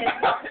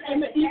 In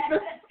the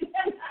ether.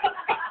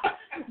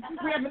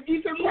 We have an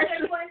ether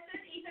question.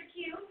 Ether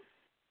Q.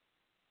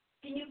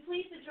 Can you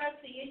please address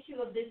the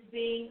issue of this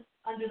being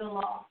under the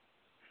law?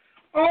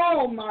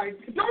 Oh, my.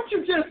 Don't you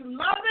just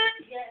love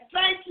it? Yes.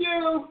 Thank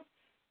you.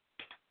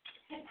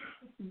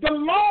 The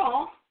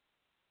law,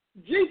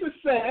 Jesus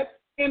said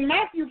in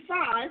Matthew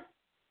 5,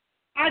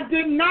 I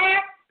did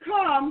not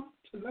come.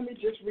 Let me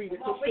just read it.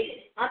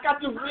 I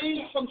got to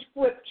read some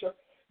scripture.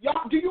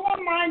 Y'all, do you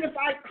all mind if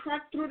I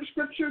hunt through the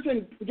scriptures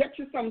and get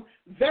you some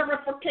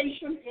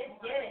verification?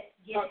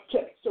 Get it.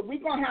 Okay, so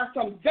we're going to have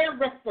some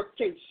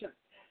verification.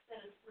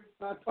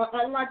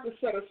 I like the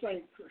set of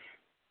saints.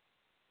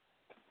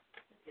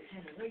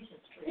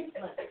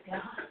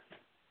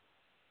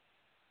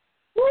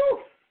 Woo!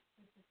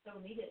 This is so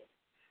needed.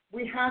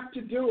 We have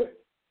to do it.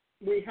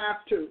 We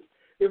have to.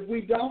 If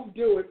we don't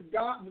do it,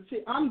 God,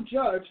 see, I'm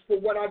judged for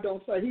what I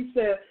don't say. He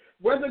said,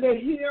 whether they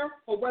hear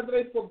or whether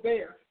they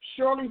forbear,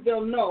 surely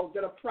they'll know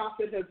that a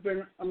prophet has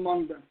been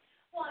among them.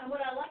 Well, and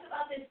what I like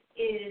about this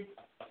is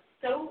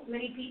so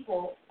many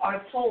people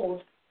are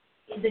told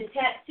the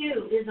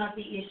tattoo is not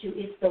the issue,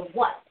 it's the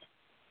what.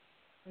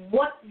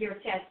 what you're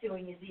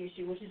tattooing is the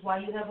issue, which is why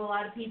you have a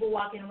lot of people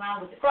walking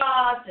around with the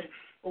cross and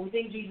what we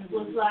think Jesus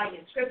looks like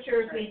and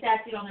scriptures being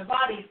tattooed on their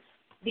bodies,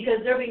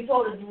 because they're being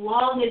told as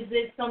long as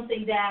it's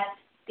something that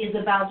is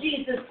about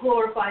Jesus,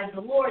 glorifies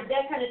the Lord,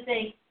 that kind of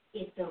thing,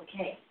 it's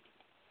okay.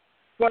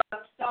 But,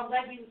 so I'm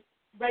glad you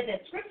read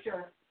that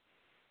scripture.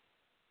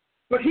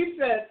 But he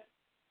said,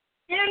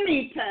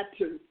 any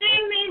tattoo,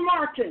 any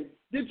marking.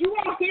 Did you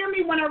all hear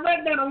me when I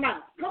read that or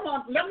not? Come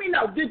on, let me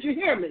know. Did you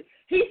hear me?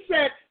 He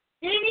said,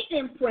 any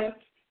imprint,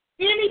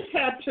 any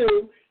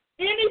tattoo,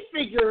 any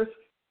figures,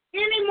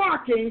 any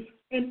markings,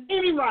 and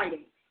any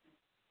writings.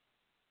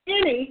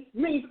 Any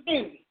means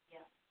any.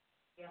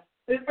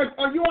 Yeah.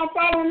 Are you all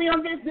following me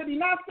on this? Did he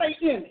not say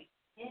any?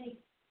 Any.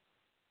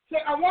 So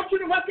I want you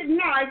to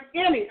recognize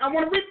any. I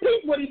want to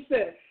repeat what he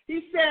said.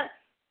 He said,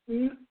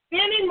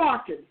 any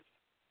markings,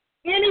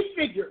 any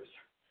figures,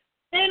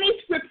 any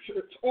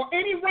scriptures, or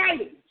any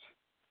writings,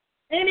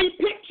 any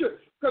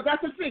pictures, because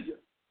that's a figure.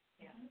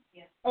 Yeah.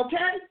 Yeah. Okay?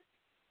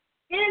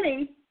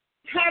 Any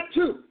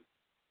tattoo.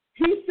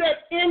 He said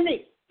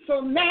any. So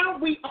now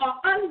we are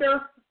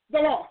under the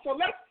law. So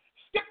let's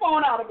skip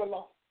on out of the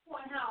law.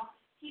 Well, how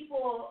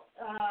people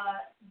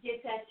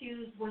get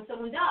tattoos when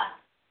someone dies.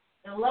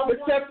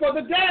 Except for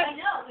the dead. I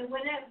know. And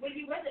when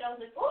you read it, I was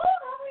like, oh,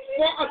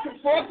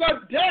 for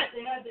the dead.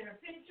 They have their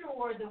picture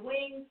or the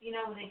wings,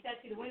 when they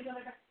tattoo the wings on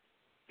their back.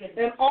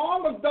 And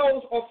all of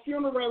those are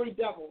funerary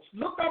devils.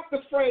 Look up the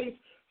phrase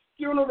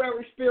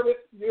funerary spirit,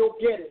 you'll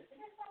get it.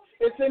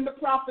 It's in the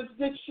Prophet's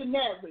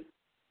Dictionary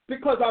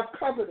because I've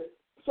covered it.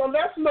 So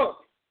let's look.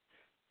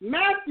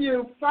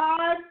 Matthew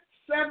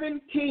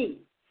 5:17.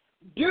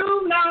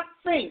 Do not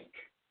think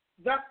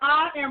that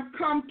I am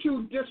come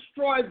to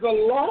destroy the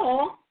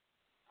law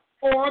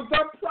or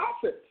the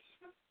prophets.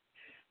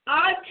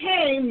 I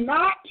came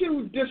not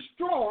to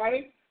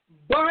destroy,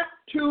 but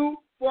to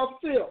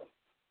fulfill.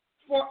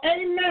 For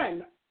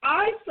amen,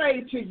 I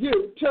say to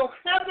you, till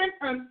heaven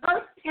and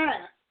earth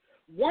pass,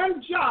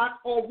 one jot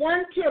or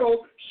one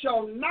tittle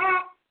shall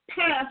not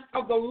pass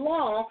of the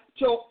law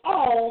till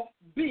all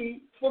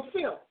be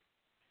fulfilled.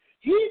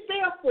 He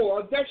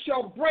therefore that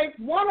shall break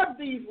one of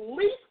these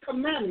least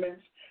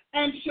commandments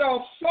and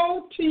shall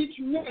so teach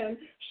men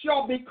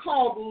shall be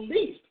called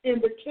least in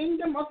the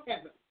kingdom of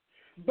heaven.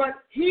 But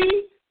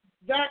he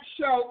that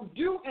shall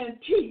do and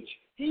teach,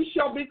 he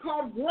shall be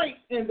called great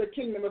in the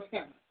kingdom of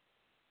heaven.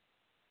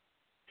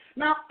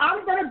 Now,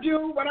 I'm going to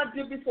do what I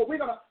did before. We're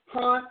going to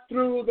hunt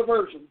through the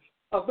versions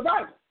of the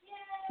Bible.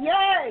 Yay!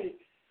 Yay!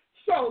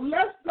 So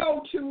let's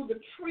go to the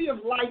Tree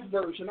of Life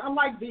version. I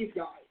like these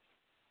guys.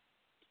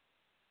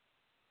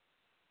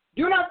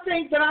 Do not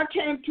think that I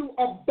came to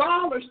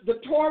abolish the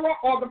Torah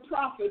or the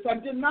prophets. I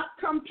did not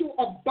come to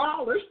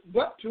abolish,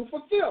 but to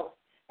fulfill.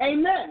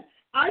 Amen.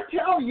 I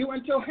tell you,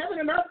 until heaven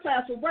and earth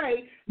pass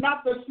away,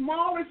 not the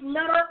smallest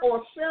letter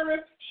or serif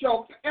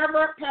shall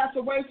ever pass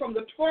away from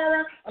the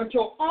Torah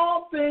until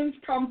all things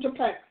come to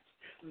pass.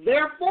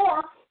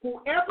 Therefore,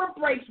 whoever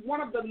breaks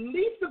one of the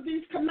least of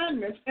these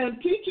commandments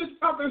and teaches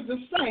others the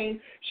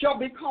same shall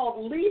be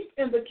called least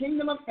in the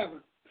kingdom of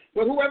heaven.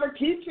 But whoever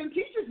keeps and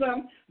teaches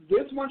them,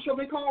 this one shall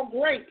be called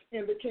great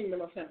in the kingdom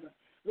of heaven.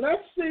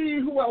 Let's see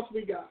who else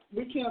we got.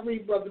 We can't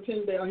read Brother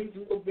Tyndale. He's a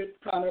little bit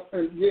kind of,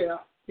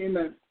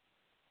 amen.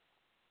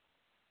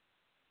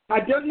 I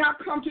did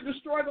not come to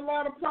destroy the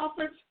law of the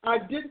prophets. I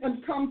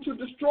didn't come to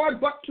destroy,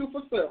 but to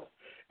fulfill.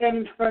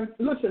 And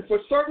listen, for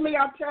certainly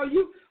I tell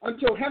you,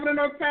 until heaven and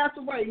earth pass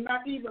away,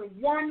 not even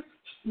one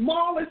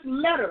smallest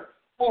letter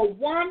or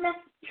one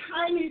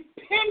tiny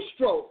pen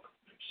stroke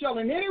shall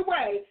in any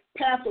way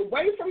pass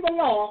away from the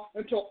law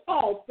until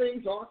all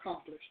things are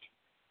accomplished.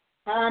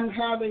 I'm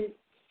having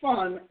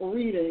fun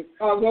reading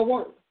the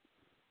word.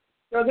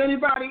 Does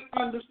anybody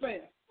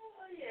understand?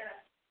 Oh,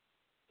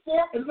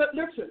 yeah.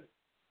 Listen,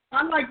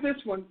 I like this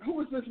one.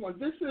 Who is this one?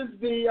 This is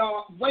the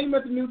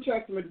Weymouth New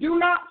Testament. Do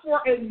not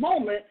for a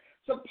moment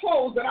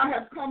suppose that I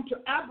have come to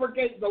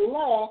abrogate the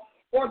law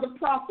or the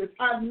prophets.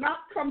 I have not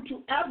come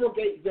to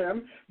abrogate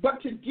them,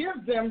 but to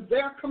give them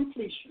their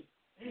completion.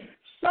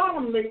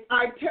 Solemnly,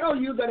 I tell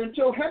you that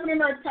until heaven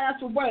and earth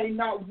pass away,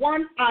 not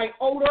one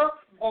iota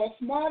or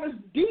smallest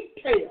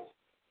detail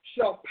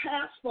shall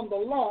pass from the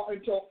law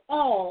until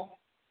all,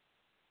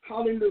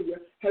 hallelujah,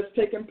 has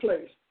taken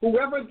place.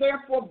 Whoever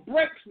therefore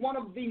breaks one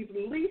of these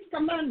least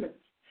commandments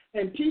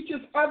and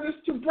teaches others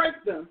to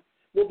break them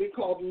will be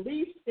called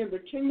least in the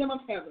kingdom of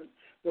heaven.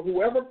 But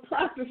whoever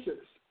practices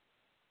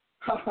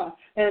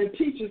and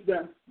teaches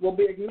them will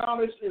be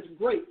acknowledged as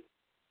great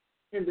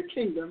in the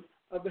kingdom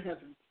of the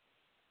heavens.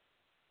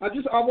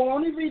 I will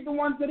only read the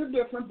ones that are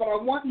different, but I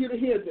want you to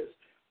hear this.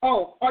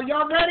 Oh, are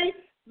y'all ready?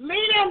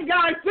 Lean in,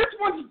 guys. This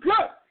one's good.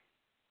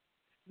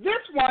 This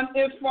one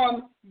is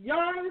from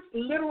Young's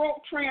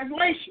Literal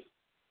Translation.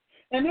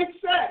 And it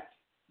says,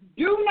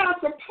 do not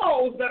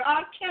suppose that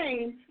I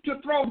came to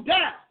throw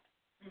down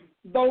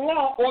the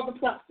law or the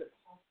prophets.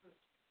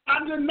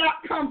 I did not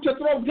come to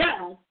throw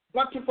down,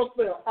 but to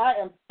fulfill. I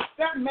am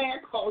that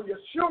man called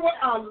Yeshua.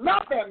 I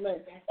love that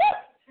man.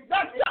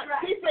 That's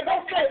right. He said,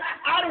 don't say,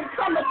 I didn't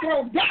come to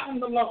throw down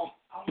the law.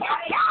 I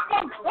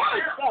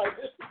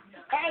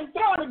ain't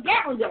throwing it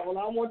down, y'all.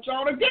 I want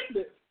y'all to get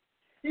this.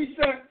 He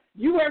said,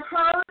 you have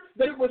heard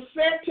that it was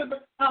said to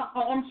the,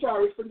 I'm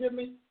sorry, forgive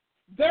me.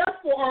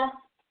 Therefore,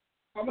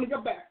 I'm going to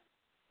go back.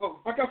 Oh,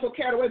 I got so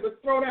carried away,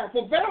 but throw down.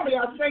 For verily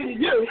I say to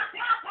you,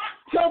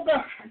 till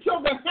the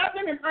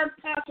heaven and earth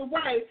pass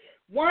away,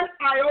 one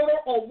iota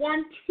or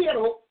one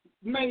tittle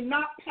may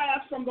not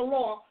pass from the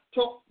law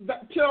till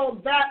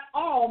that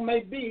all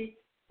may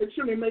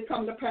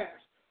come to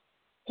pass.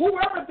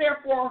 Whoever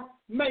therefore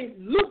may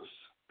loose,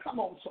 come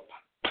on,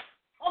 somebody.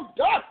 I'm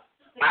done.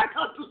 I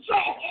got to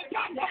show.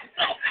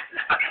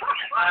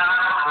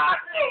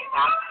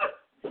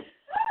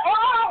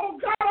 Oh,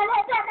 God, I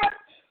love that.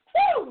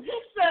 Woo, he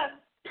said,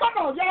 come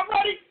on, y'all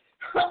ready?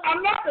 I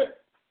love it.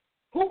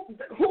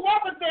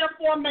 Whoever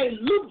therefore may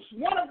loose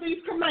one of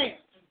these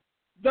commands,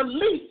 the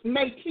least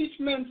may teach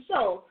men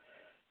so,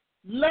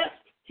 lest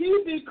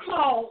he be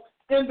called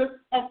in the,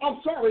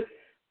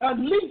 at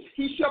least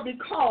he shall be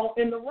called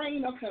in the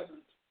reign of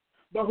heaven.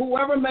 But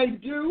whoever may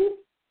do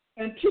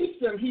and teach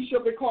them, he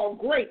shall be called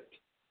great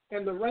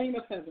in the reign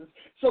of heaven.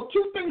 So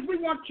two things we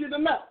want you to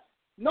know.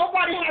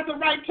 Nobody has the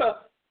right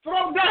to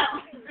throw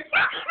down.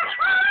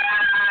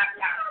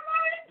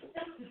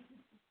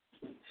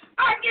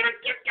 I get a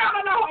kick out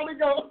of the Holy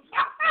Ghost.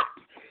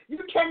 You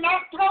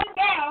cannot throw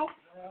down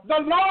the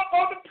law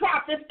or the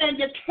prophets, and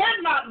you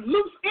cannot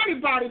loose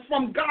anybody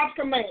from God's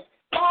command.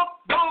 Bump,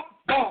 bump,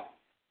 bump.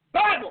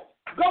 Bible,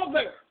 go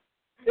there.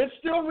 It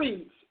still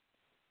reads.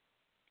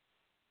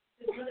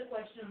 There's another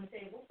question on the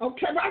table.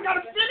 Okay, but I got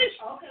to finish.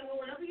 Okay, well,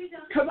 whenever you're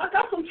done. Because I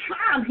got some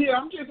time here.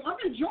 I'm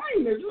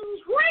enjoying this. This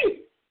is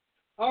great.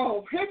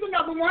 Oh, here's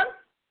another one.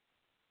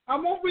 I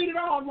won't read it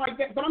all like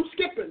that, but I'm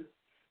skipping.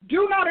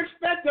 Do not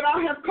expect that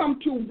I have come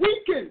to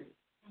weaken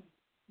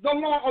the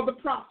law of the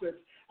prophets.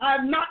 I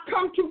have not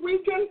come to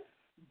weaken,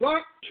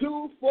 but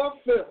to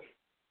fulfill.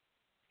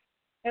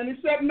 And he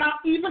said,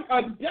 not even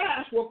a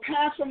dash will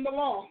pass from the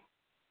law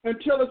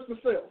until it's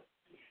fulfilled.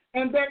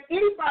 And that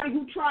anybody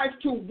who tries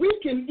to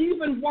weaken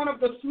even one of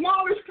the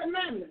smallest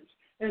commandments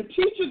and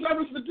teaches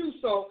others to do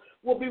so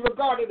will be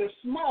regarded as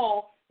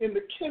small in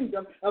the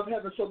kingdom of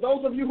heaven. So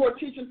those of you who are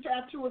teaching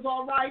tattoo is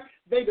all right,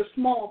 they the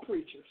small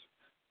preachers.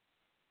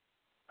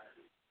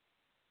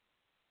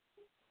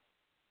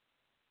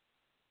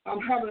 I'm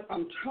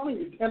telling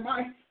you.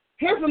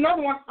 Here's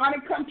another one. I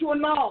didn't come to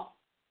annul.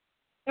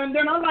 And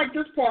then I like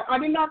this part. I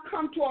did not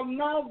come to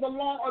annul the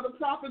law or the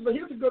prophets, but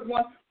here's a good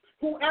one.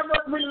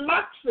 Whoever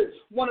relaxes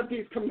one of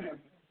these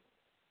commandments.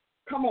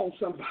 Come on,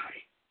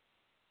 somebody.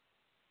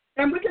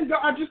 And we can go.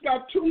 I just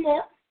got two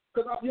more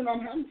because, I'm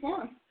having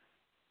fun.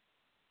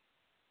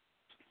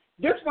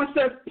 This one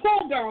says,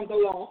 pull down the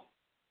law.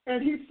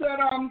 And he said,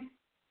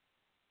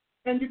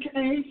 and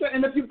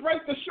if you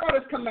break the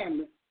shortest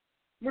commandment,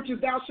 which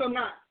is thou shalt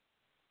not,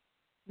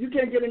 you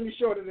can't get any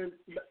shorter than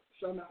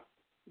shall not.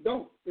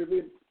 Don't. If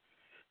we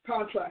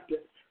contract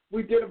it.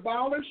 We did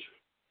abolish.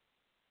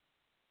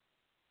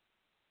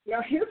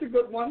 Now, here's a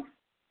good one.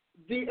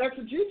 The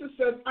exegesis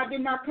says, I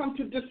did not come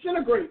to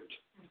disintegrate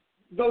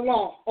the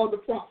law or the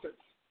prophets.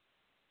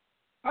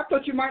 I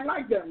thought you might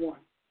like that one.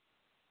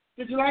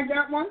 Did you like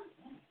that one?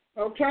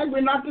 Okay,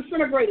 we're not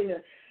disintegrating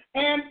it.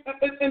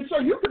 And so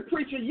you could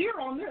preach a year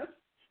on this.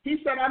 He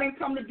said, I didn't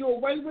come to do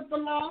away with the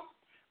law.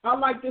 I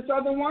like this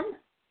other one.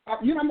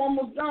 I'm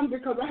almost done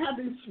because I had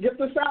to get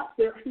this out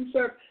there. He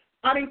said,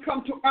 I didn't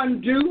come to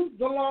undo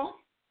the law.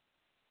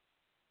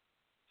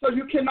 So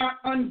you cannot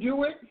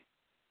undo it.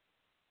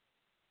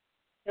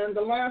 And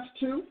the last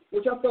two,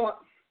 which I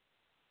thought,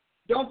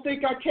 don't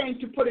think I came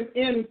to put an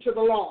end to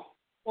the law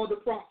or the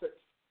prophets.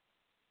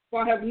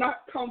 For I have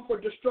not come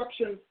for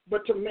destruction,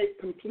 but to make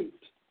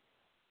complete.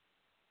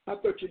 I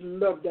thought you'd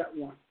love that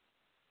one.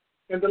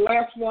 And the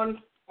last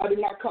one, I did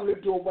not come to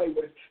do away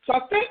with. So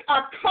I think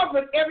I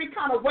covered every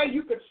kind of way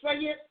you could say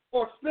it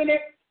or spin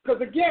it,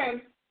 because,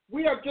 again,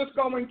 we are just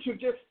going to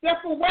just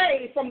step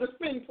away from the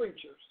spin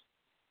preachers.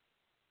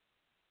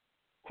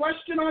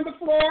 Question on the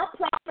floor,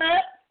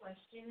 prophet?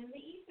 Question in the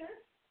ether.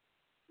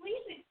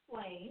 Please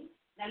explain.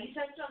 Now, you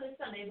touched on this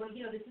Sunday, but,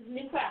 this is a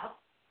new crowd.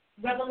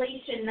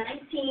 Revelation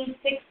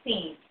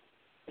 19:16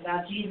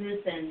 about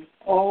Jesus and...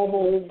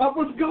 Oh, I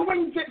was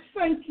going to,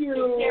 thank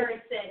you.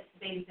 Sarah said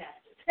baby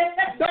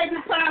pastors. Baby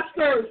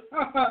pastors.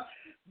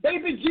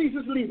 Baby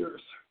Jesus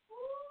leaders.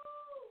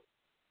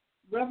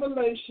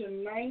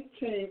 Revelation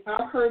 19.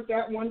 I heard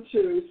that one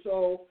too,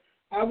 so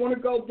I want to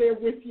go there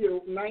with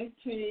you.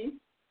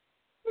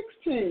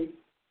 19:16.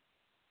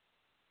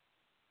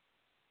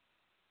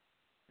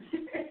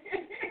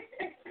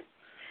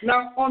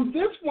 Now, on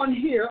this one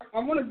here,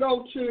 I'm going to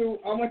go to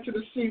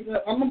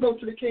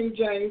the King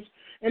James,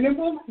 and then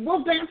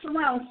we'll dance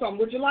around some.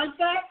 Would you like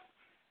that?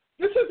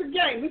 This is a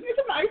game. This is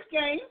a nice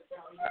game. It's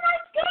a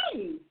nice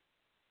game.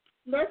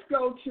 Let's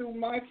go to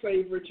my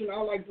favorite.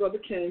 I like Brother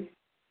King.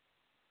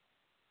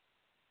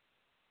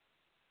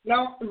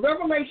 Now,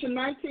 Revelation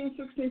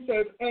 19:16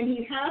 says, and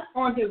he hath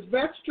on his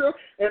vesture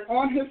and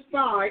on his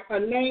thigh a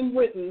name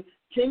written,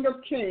 King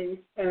of Kings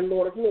and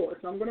Lord of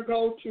Lords. I'm going to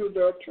go to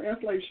the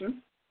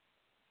translation.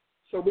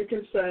 So we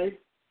can say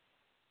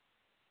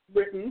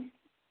written,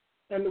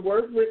 and the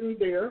word written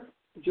there,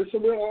 just so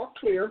we're all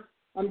clear.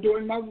 I'm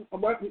doing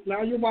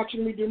now you're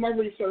watching me do my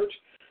research.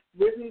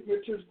 Written,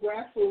 which is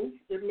graphu,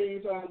 it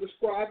means the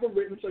scribe or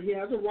written, so he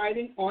has a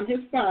writing on his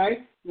thigh.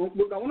 We're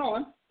going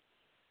on.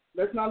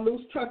 Let's not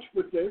lose touch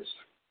with this.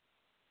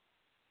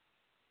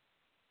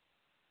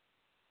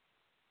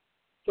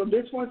 So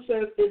this one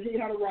says, is he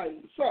had a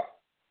writing? So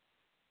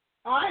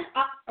I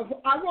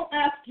will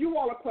ask you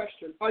all a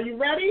question. Are you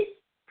ready?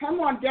 Come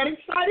on, get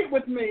excited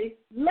with me.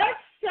 Let's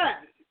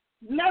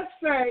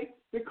say,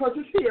 because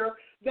it's here,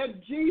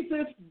 that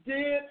Jesus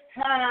did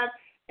have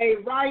a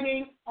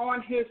writing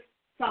on his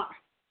thigh.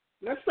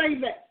 Let's say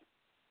that.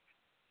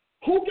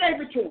 Who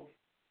gave it to him?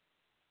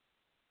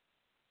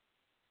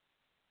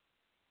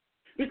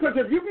 Because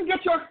if you can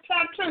get your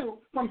tattoo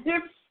from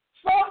his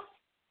source,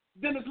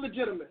 then it's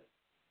legitimate.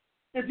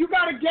 If you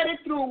got to get it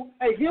through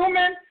a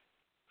human,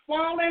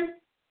 fallen,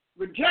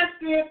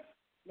 rejected,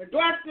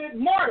 neglected,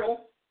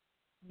 mortal,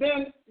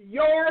 then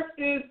yours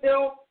is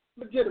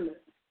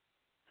illegitimate.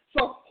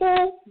 So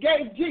who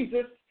gave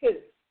Jesus his?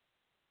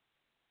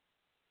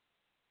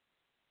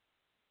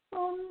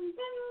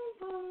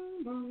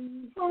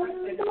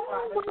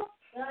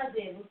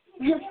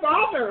 His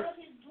father.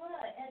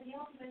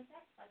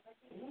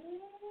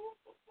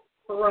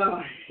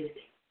 Right.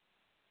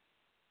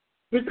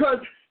 Because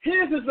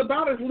his is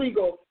about as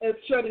legal as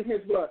shedding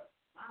his blood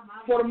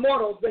for the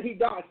mortals that he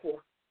died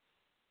for.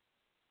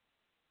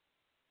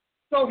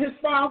 So his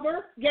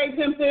father gave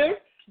him his.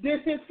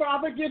 Did his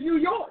father give you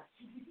yours?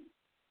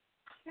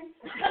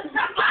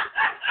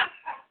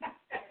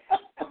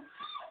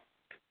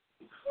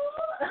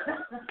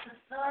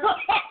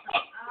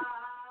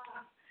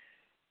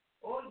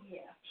 Oh, yeah.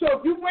 So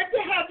if you went to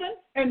heaven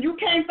and you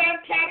came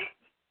back tatted,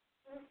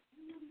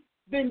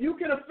 then you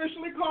can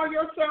officially call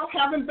yourself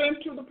having been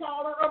to the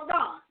parlor of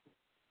God.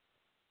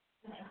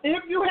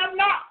 If you have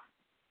not,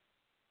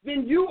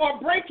 then you are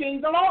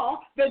breaking the law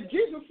that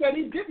Jesus said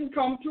he didn't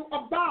come to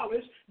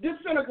abolish,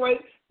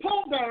 disintegrate,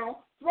 pull down,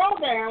 throw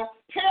down,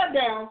 tear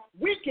down,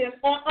 weaken,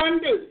 or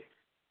undo.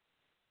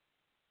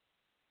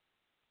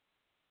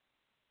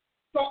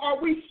 So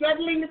are we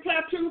settling the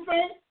tattoo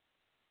thing?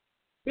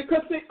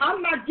 Because, see,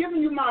 I'm not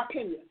giving you my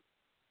opinion.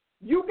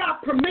 You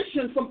got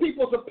permission from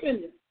people's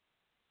opinion.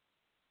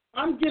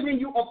 I'm giving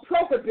you a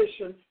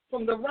prohibition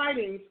from the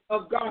writings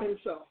of God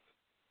himself.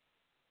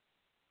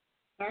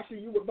 Actually,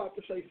 you were about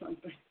to say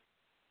something.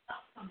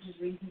 I'm just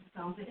reading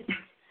something.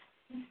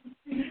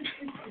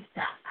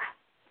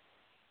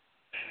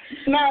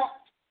 Now,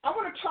 I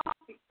want to talk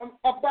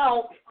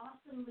about...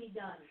 Awesomely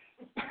done.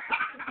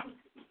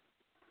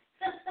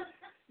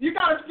 You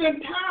got to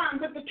spend time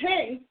with the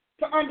king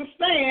to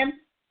understand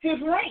his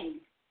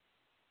reign.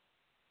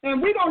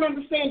 And we don't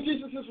understand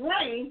Jesus'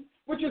 reign,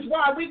 which is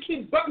why we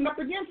keep butting up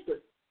against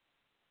it.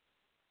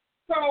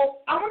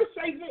 So I want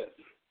to say this.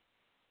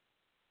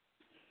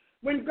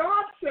 When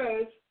God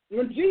says,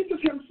 when Jesus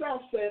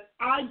himself said,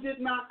 I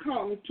did not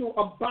come to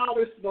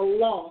abolish the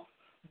law,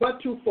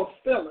 but to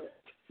fulfill it.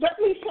 Let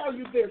me tell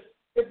you this.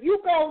 If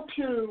you go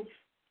to,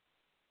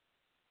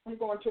 I'm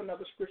going to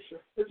another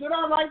scripture. Is it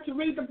all right to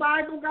read the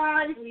Bible,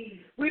 guys?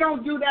 We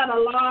don't do that a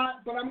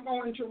lot, but I'm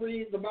going to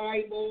read the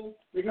Bible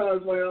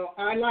because, well,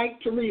 I like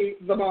to read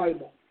the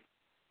Bible.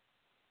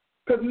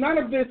 Because none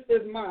of this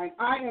is mine.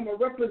 I am a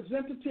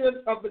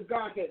representative of the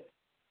Godhead.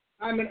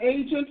 I'm an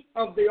agent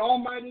of the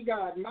Almighty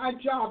God. My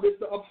job is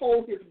to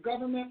uphold his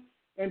government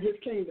and his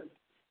kingdom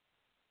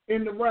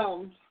in the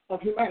realms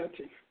of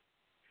humanity.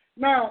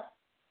 Now,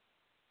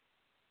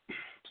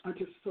 I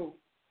just so...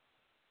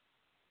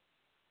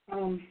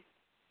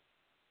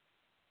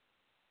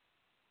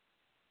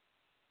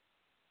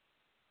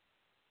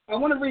 I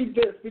want to read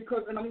this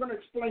because, and I'm going to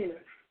explain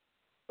it.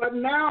 But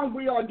now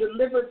we are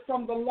delivered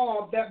from the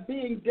law, that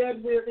being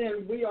dead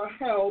wherein we are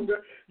held,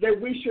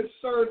 that we should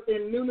serve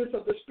in newness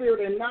of the Spirit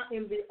and not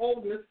in the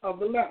oldness of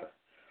the letter.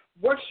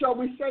 What shall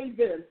we say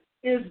then?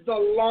 Is the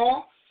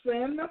law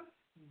sin?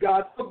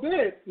 God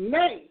forbid.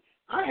 Nay,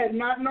 I had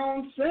not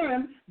known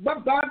sin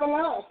but by the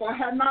law, for I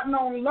had not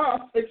known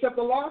lust, except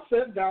the law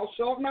said, thou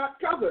shalt not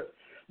covet.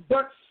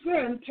 But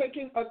sin,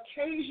 taking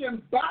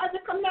occasion by the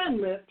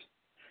commandment,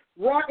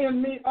 wrought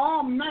in me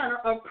all manner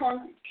of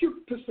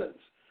concupiscence.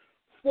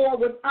 For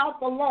without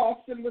the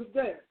law, sin was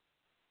dead.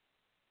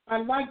 I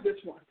like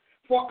this one.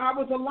 For I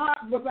was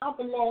alive without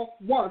the law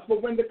once,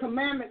 but when the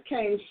commandment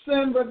came,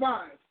 sin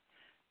revived.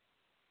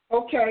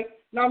 Okay,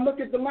 now look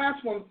at the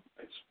last one.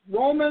 It's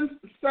Romans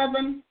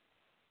 7:10.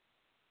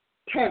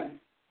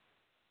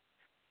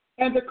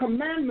 And the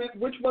commandment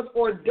which was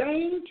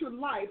ordained to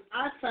life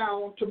I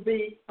found to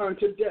be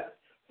unto death.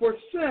 For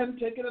sin,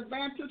 taking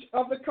advantage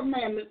of the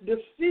commandment,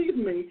 deceived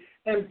me,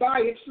 and by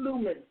it slew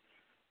me.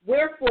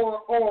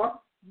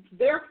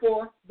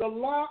 Therefore, the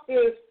law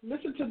is,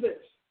 listen to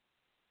this,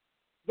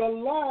 the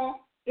law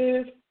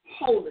is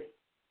holy,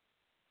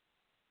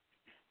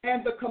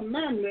 and the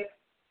commandment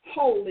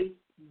holy,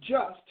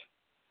 just,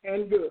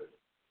 and good.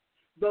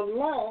 The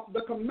law,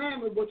 the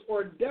commandment was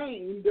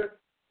ordained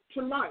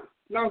to life.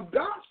 Now,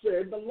 God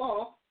said the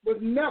law was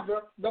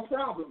never the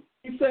problem.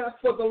 He said,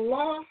 for the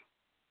law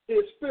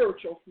is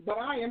spiritual, but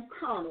I am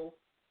carnal,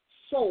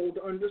 sold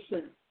under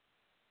sin.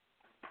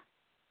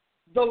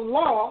 The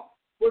law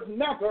was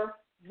never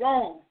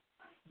wrong.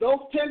 Those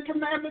 10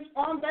 commandments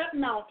on that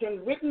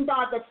mountain, written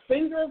by the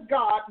finger of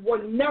God,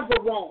 were never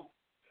wrong.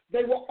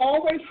 They were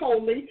always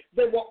holy.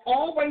 They were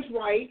always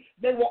right.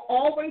 They were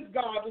always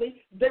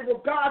godly. They were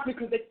God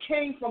because they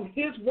came from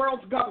his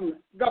world's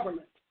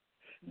government.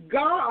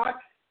 God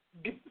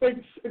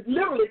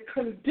literally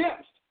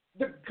condensed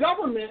the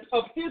government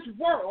of his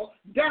world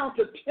down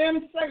to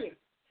 10 sayings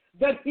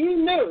that he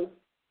knew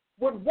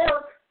would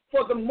work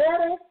for the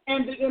mortal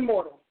and the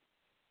immortal.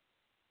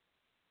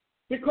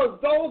 Because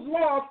those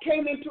laws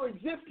came into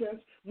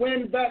existence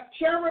when that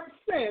cherub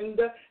sinned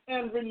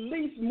and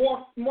released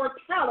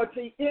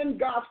mortality in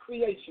God's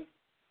creation.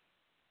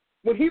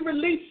 When he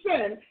released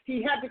sin,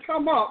 he had to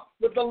come up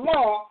with the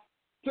law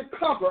to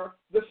cover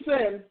the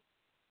sin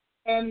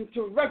and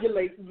to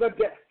regulate the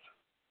death.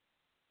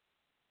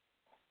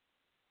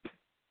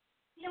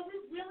 You know, we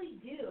really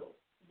do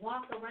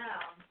walk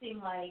around seem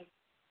like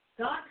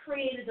God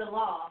created the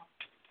law,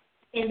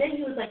 and then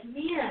he was like,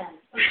 man,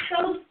 I'm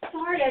so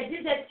sorry I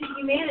did that to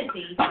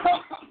humanity.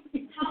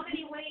 How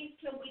many ways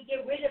can we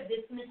get rid of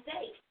this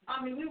mistake?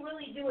 I mean, we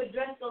really do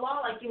address the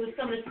law like it was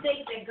some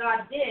mistake that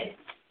God did.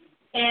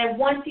 And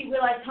once he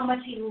realized how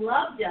much he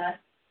loved us,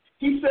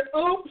 he said,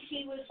 oops.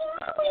 He was,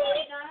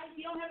 hey, guys,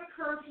 you don't have a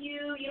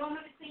curfew. You don't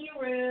have to clean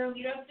your room.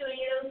 You don't have to do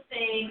any of those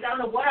things. I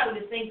don't know what I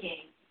was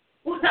thinking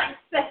when I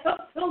set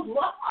up the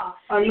law.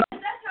 Because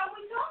that's how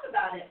we talk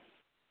about it.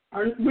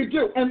 We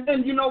do.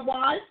 And you know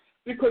why?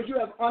 Because you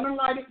have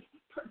unenlightened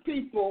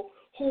people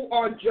who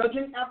are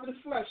judging after the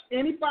flesh.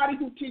 Anybody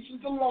who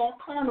teaches the law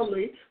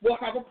carnally will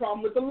have a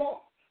problem with the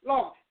law.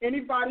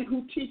 Anybody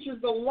who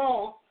teaches the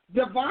law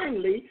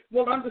divinely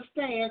will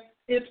understand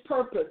its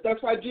purpose.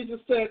 That's why Jesus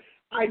said,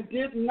 I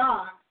did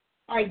not,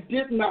 come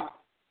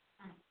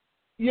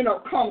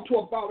to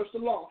abolish the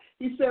law.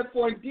 He said,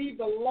 for indeed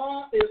the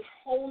law is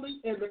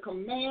holy and the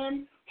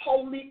command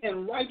holy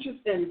and righteous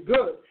and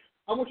good.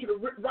 I want you to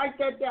write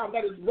that down.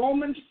 That is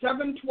Romans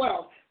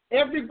 7:12.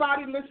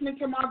 Everybody listening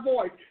to my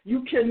voice,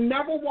 you can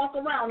never walk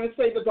around and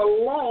say that the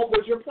law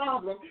was your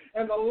problem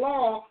and the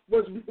law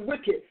was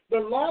wicked. The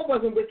law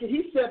wasn't wicked.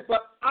 He said,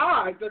 but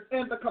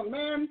and the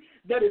command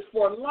that is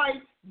for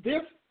life,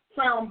 this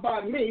found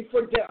by me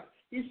for death.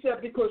 He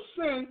said, because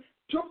sin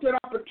took that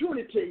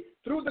opportunity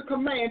through the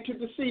command to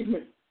deceive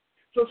me.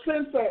 So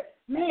sin said,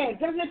 man,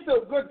 doesn't it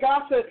feel good?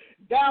 God said,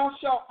 thou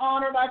shalt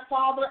honor thy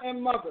father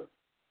and mother.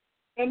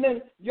 And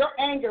then your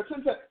anger,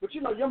 sin said, but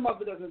your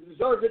mother doesn't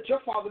deserve it. Your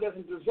father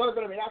doesn't deserve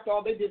it. I mean, after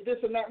all, they did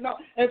this and that. No.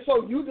 And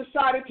so you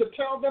decided to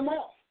tell them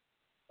off,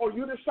 or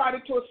you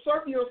decided to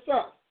assert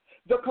yourself.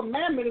 The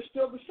commandment is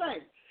still the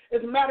same.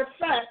 As a matter of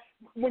fact,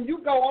 when you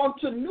go on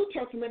to the New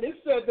Testament,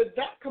 it says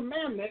that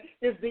commandment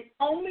is the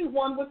only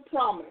one with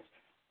promise.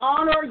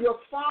 Honor your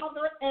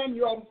father and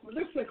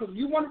listen, because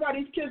you wonder why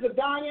these kids are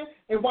dying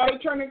and why they're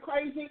turning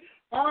crazy.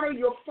 Honor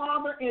your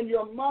father and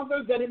your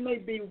mother, that it may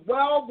be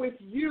well with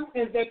you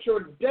and that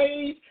your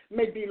days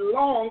may be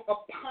long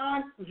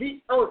upon the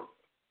earth.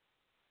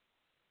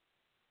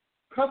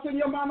 Cussing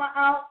your mama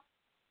out,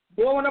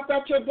 blowing up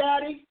at your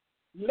daddy,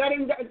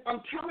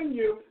 I'm telling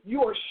you,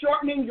 you are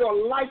shortening your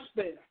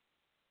lifespan.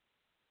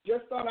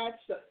 Just thought I'd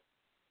say.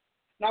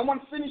 Now, I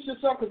want to finish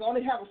this up because I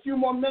only have a few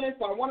more minutes,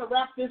 but I want to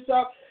wrap this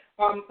up.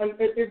 And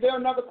is there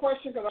another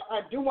question? Because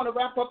I do want to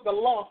wrap up the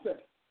law thing.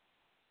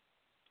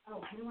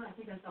 Oh, you know what? I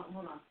think I saw.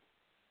 Hold on.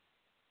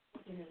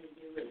 What do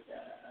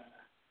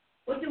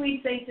what do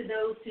we say to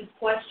those who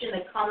question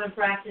the common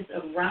practice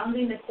of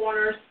rounding the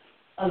corners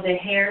of the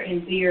hair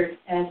and beard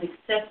as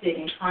accepted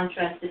in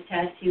contrast to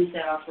tattoos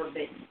that are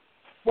forbidden?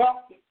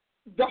 Well,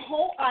 the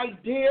whole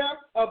idea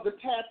of the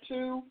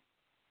tattoo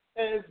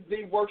is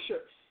the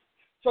worship.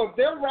 So if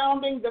they're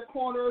rounding the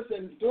corners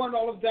and doing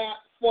all of that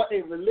for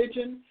a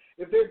religion,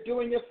 if they're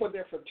doing it for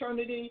their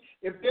fraternity,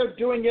 if they're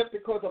doing it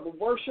because of a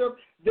worship,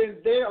 then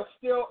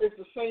it's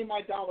the same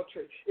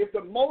idolatry. If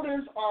the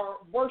motives are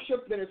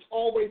worship, then it's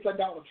always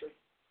idolatry.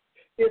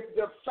 If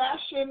the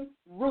fashion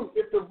root,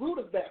 if the root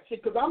of that, see,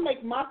 because let me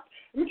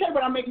tell you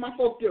what I make my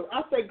folk do.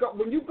 I say,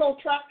 when you go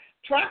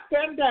track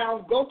that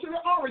down, go to the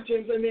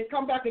origins, and then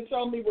come back and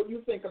tell me what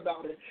you think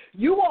about it.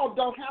 You all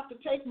don't have to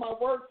take my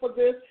word for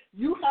this.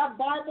 You have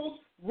Bibles,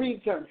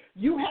 read them.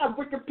 You have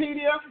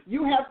Wikipedia,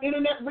 you have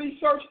internet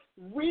research,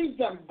 read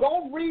them.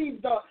 Go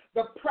read the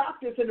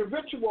practice and the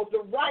rituals,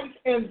 the rites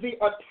and the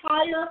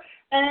attire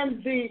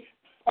and the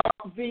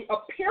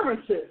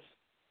appearances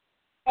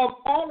of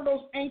all of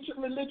those ancient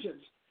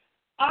religions.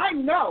 I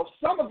know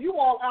some of you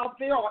all out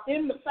there are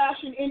in the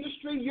fashion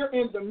industry, you're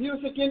in the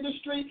music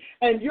industry,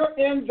 and you're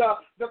in the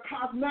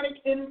cosmetic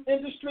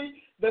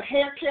industry, the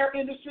hair care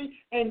industry,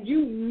 and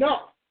you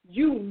know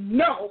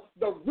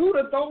the root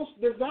of those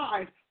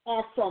designs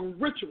are from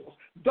rituals.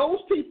 Those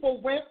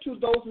people went to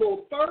those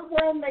little third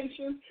world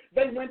nations.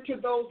 They went to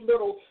those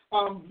little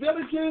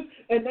villages,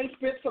 and they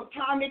spent some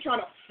time there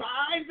trying to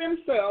find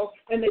themselves,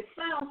 and they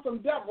found some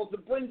devils to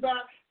bring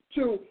back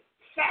to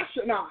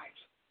fashionize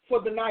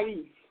for the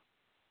naive.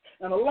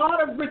 And a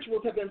lot of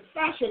rituals have been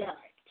fashionized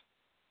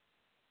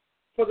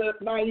for the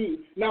naive.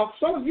 Now,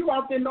 some of you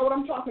out there know what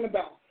I'm talking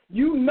about.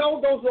 You know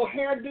those little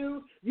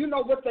hairdos. You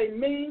know what they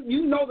mean.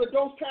 You know that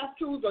those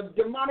tattoos are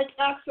demonic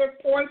access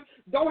points.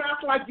 Don't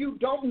act like you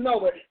don't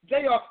know it.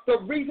 They are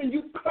the reason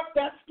you cut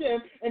that skin,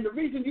 and the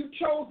reason you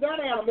chose that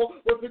animal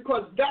was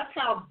because that's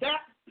how that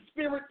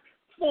spirit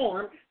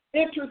form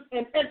enters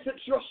and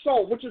exits your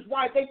soul, which is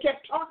why they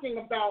kept talking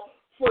about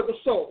for the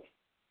soul.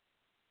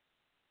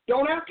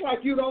 Don't act like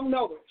you don't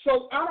know it.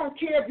 So I don't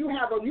care if you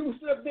have you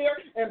sit there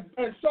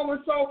and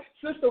so-and-so,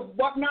 sister,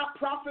 whatnot,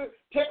 prophet,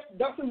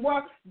 doesn't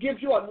what,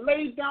 gives you a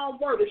laid down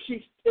word.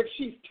 If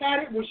she's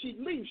tatted when she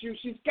leaves you,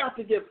 she's got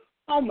to give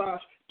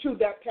homage to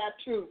that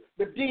tattoo,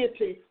 the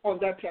deity on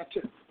that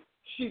tattoo.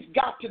 She's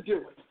got to do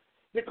it.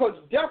 Because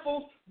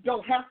devils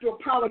don't have to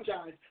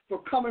apologize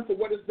for coming for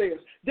what is theirs.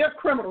 They're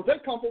criminals. They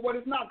come for what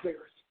is not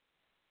theirs.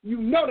 You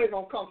know they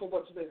don't come for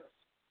what's theirs.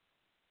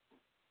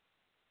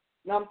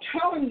 Now, I'm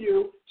telling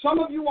you, some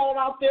of you all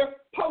out there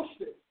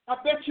posted. I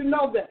bet you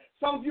know that.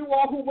 Some of you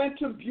all who went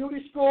to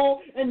beauty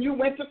school and you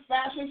went to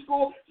fashion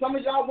school, some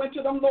of y'all went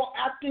to them little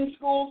acting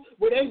schools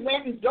where they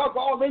went and dug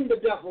all in the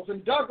devils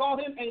and dug all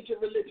in ancient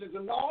religions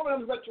and all of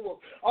them rituals,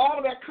 all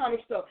of that kind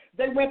of stuff.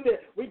 They went there.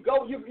 We're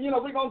going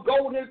to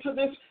go into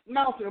this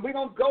mountain, and we're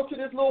going to go to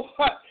this little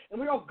hut, and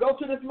we're going to go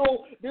to this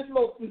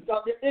little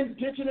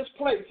indigenous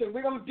place, and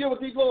we're going to deal with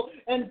these little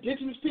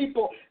indigenous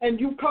people, and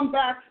you come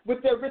back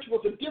with their rituals.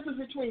 The difference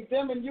between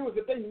them and you is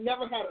that they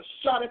never had a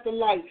shot at the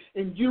light,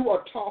 and you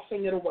are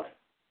tossing it away.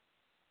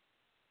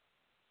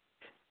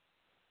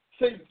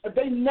 See,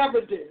 they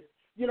never did.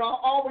 You know, I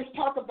always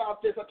talk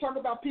about this. I talk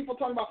about people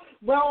talking about,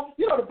 well,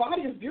 you know, the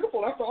body is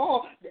beautiful. After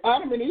all,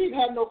 Adam and Eve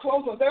had no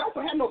clothes on. They also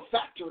had no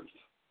factories.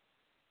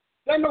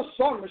 They had no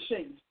sewing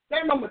machines. They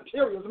had no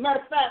materials. As a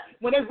matter of fact,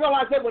 when they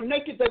realized they were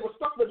naked, they were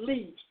stuck with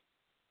leaves.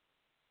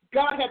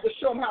 God had to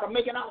show them how to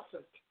make an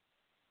outfit.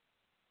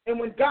 And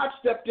when God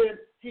stepped in,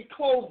 he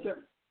clothed them.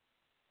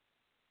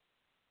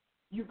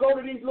 You go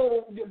to these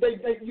little,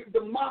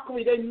 the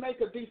mockery they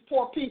make of these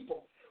poor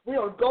people. We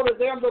don't go to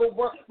their little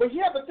world. But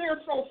yeah, but they're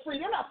so free.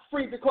 They're not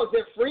free because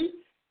they're free.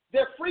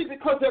 They're free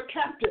because they're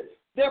captive.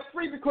 They're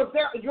free because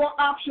your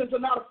options are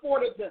not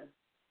afforded them.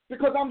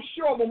 Because I'm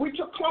sure when we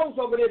took clothes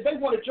over there, they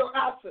wanted your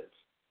outfits.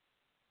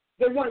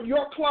 They wanted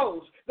your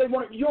clothes. They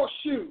wanted your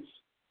shoes.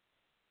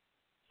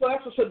 So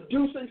that's a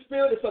seducing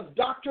spirit. It's a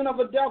doctrine of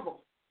a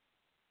devil.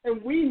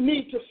 And we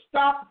need to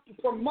stop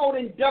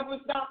promoting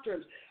devilish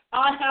doctrines.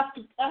 I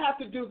have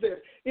to do this.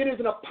 It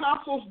is an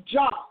apostle's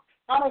job.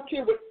 I don't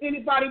care what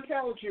anybody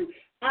tells you.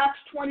 Acts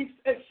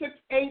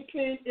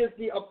 26:18 is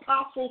the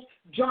apostles'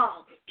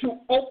 job, to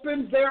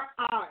open their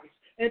eyes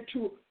and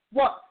to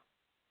what?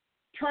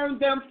 Turn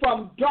them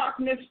from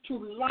darkness to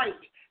light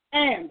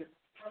and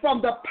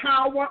from the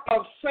power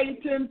of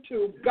Satan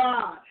to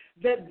God,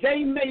 that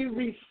they may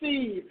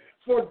receive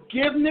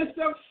forgiveness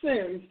of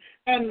sins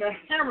and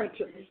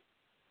inheritance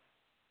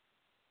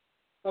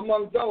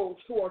among those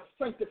who are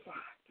sanctified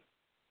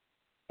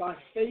by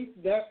faith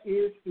that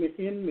is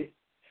in me.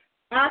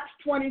 Acts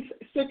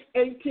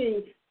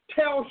 26:18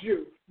 tells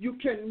you you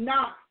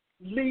cannot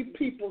leave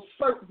people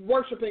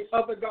worshiping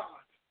other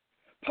gods.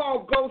 Paul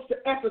goes to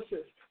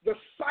Ephesus, the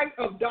site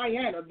of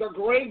Diana, the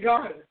great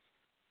goddess.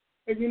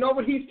 And you know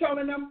what he's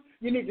telling them?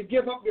 You need to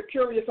give up your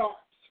curious arts.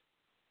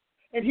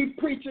 And he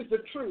preaches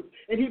the truth.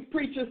 And he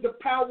preaches the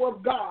power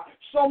of God.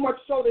 So much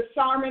so that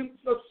Simon,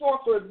 the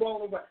sorcerer, is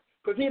blown away.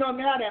 Because he don't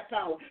have that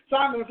power.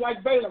 Simon was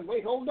like Balaam.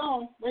 Wait, hold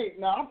on. Wait,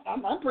 no,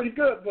 I'm pretty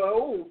good, but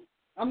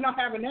I'm not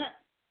having that.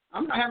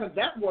 I'm not having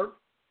that work.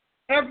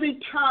 Every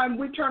time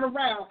we turn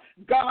around,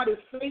 God is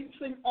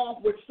facing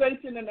off with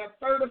Satan and that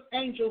third of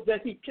angels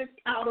that he kicked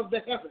out of the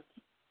heavens.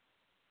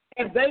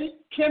 And they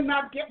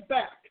cannot get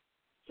back.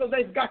 So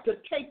they've got to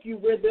take you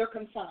where they're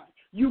confined.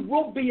 You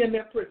will be in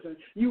their prison.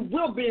 You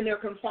will be in their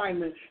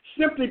confinement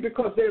simply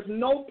because there's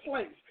no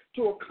place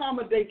to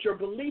accommodate your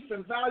belief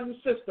and value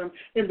system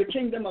in the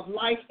kingdom of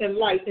life and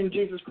light in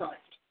Jesus Christ.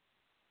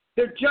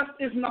 There just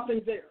is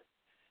nothing there.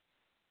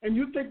 And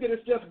you think that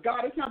it's just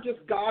God. It's not just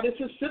God. It's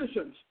his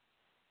citizens.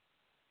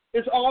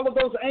 It's all of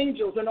those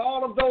angels and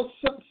all of those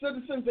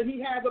citizens that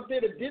he has up there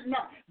that did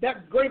not.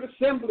 That great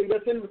assembly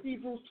that's in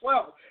Hebrews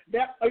 12,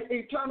 that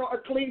eternal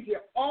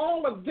ecclesia,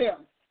 all of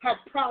them have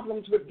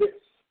problems with this.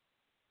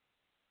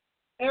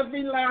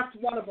 Every last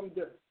one of them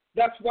do.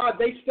 That's why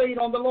they stayed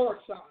on the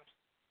Lord's side.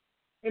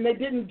 And they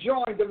didn't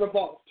join the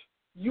revolt.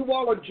 You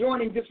all are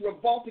joining this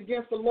revolt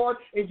against the Lord,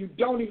 and you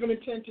don't even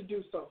intend to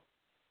do so.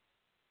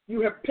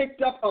 You have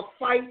picked up a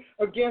fight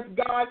against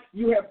God.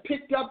 You have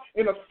picked up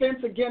an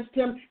offense against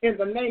him in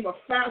the name of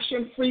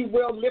fashion, free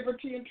will,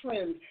 liberty, and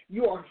trends.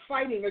 You are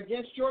fighting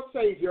against your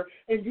Savior,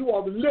 and you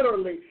are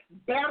literally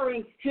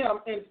battering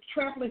him and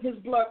trampling his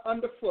blood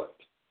underfoot.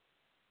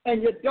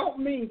 And you don't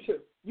mean to.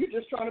 You're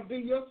just trying to be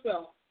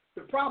yourself.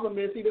 The problem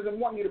is he doesn't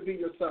want you to be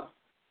yourself.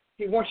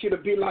 He wants you to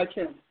be like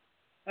him.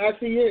 As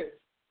he is,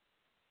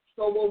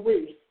 so will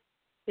we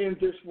in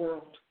this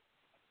world.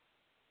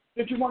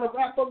 Did you want to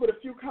wrap up with a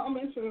few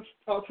comments and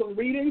some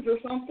readings or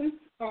something,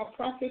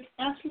 Prophet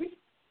Ashley?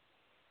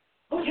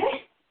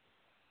 Okay.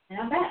 And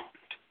I'm back.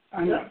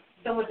 I know.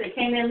 Someone said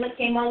came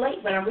on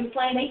late, but I'm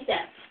replaying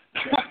ASAP.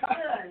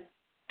 Good.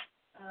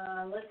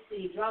 Let's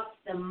see. Drop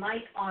the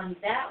mic on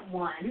that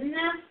one.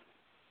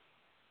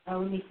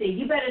 Let me see.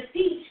 You better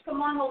teach.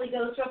 Come on, Holy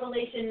Ghost,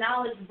 revelation,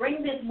 knowledge.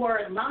 Bring this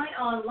word line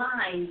on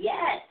line.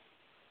 Yes.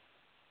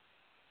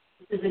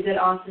 This is a good,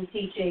 awesome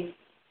teaching.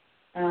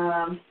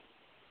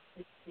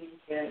 Let's see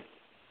here.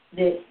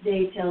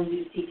 They're telling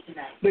you to teach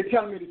tonight. They're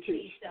telling me to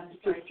teach.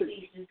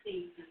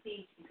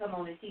 Teach. Come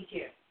on and teach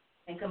here.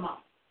 And come on.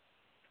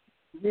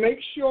 Make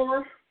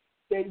sure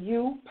that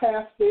you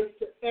pass this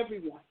to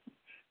everyone.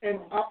 And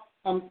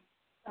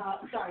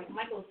sorry,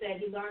 Michael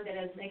said he learned that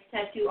as an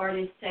ex-tattoo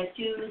artist,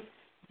 tattoos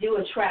do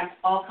attract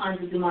all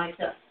kinds of demonic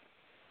stuff.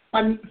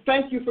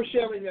 Thank you for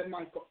sharing that,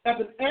 Michael. As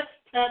an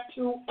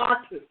ex-tattoo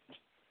artist,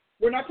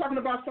 we're not talking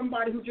about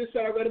somebody who just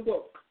said, I read a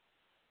book.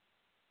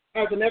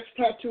 As an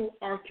ex-tattoo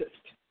artist.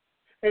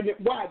 And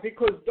why?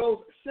 Because those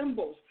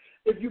symbols,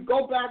 if you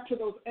go back to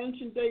those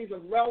ancient days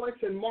of relics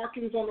and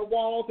markings on the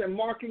walls and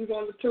markings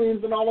on the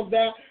tombs and all of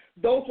that,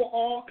 those were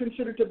all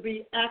considered to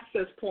be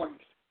access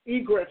points,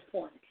 egress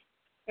points.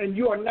 And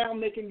you are now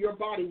making your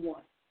body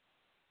one.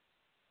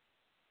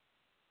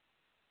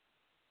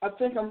 I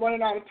think I'm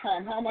running out of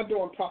time. How am I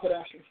doing, Prophet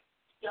Ashley?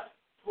 Yep,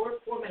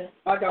 4 minutes.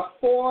 I got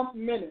 4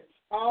 minutes.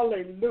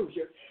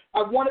 Hallelujah.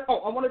 I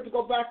wanted to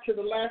go back to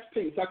the last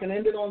piece. I can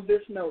end it on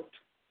this note.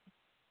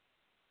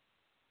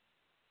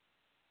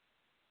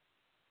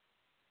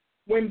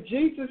 When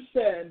Jesus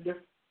said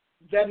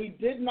that he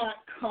did not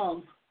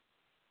come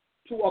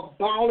to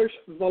abolish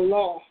the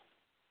law,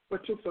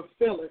 but to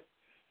fulfill it,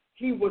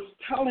 he was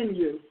telling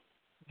you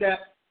that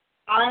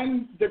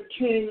I'm the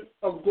King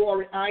of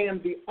glory. I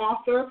am the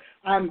author,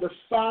 I'm the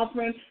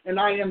sovereign, and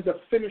I am the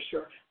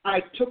finisher. I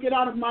took it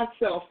out of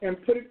myself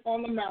and put it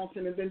on the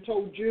mountain and then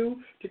told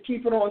you to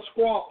keep it on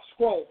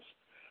scrolls.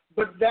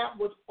 But that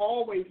was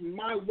always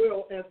my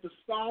will as the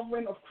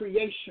sovereign of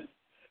creation.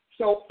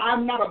 So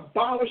I'm not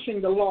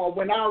abolishing the law.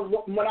 When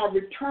I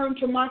return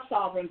to my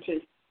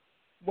sovereignty,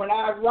 when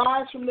I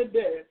rise from the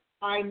dead,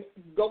 I'm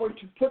going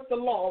to put the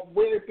law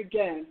where it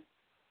began,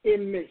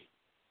 in me.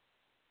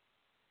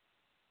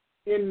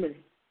 In me.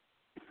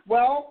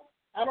 Well,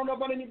 I don't know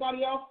about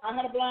anybody else. I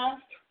had a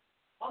blast.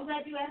 I'm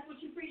glad you asked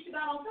what you preached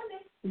about on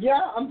Sunday.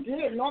 Yeah, I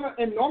did.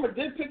 Norma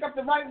did pick up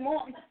the right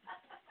one.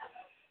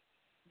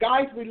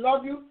 Guys, we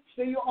love you.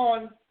 See you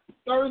on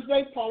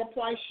Thursday, Paula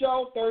Price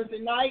Show, Thursday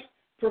night,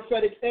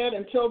 Prophetic Ed.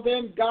 Until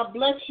then, God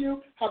bless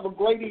you. Have a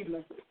great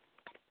evening.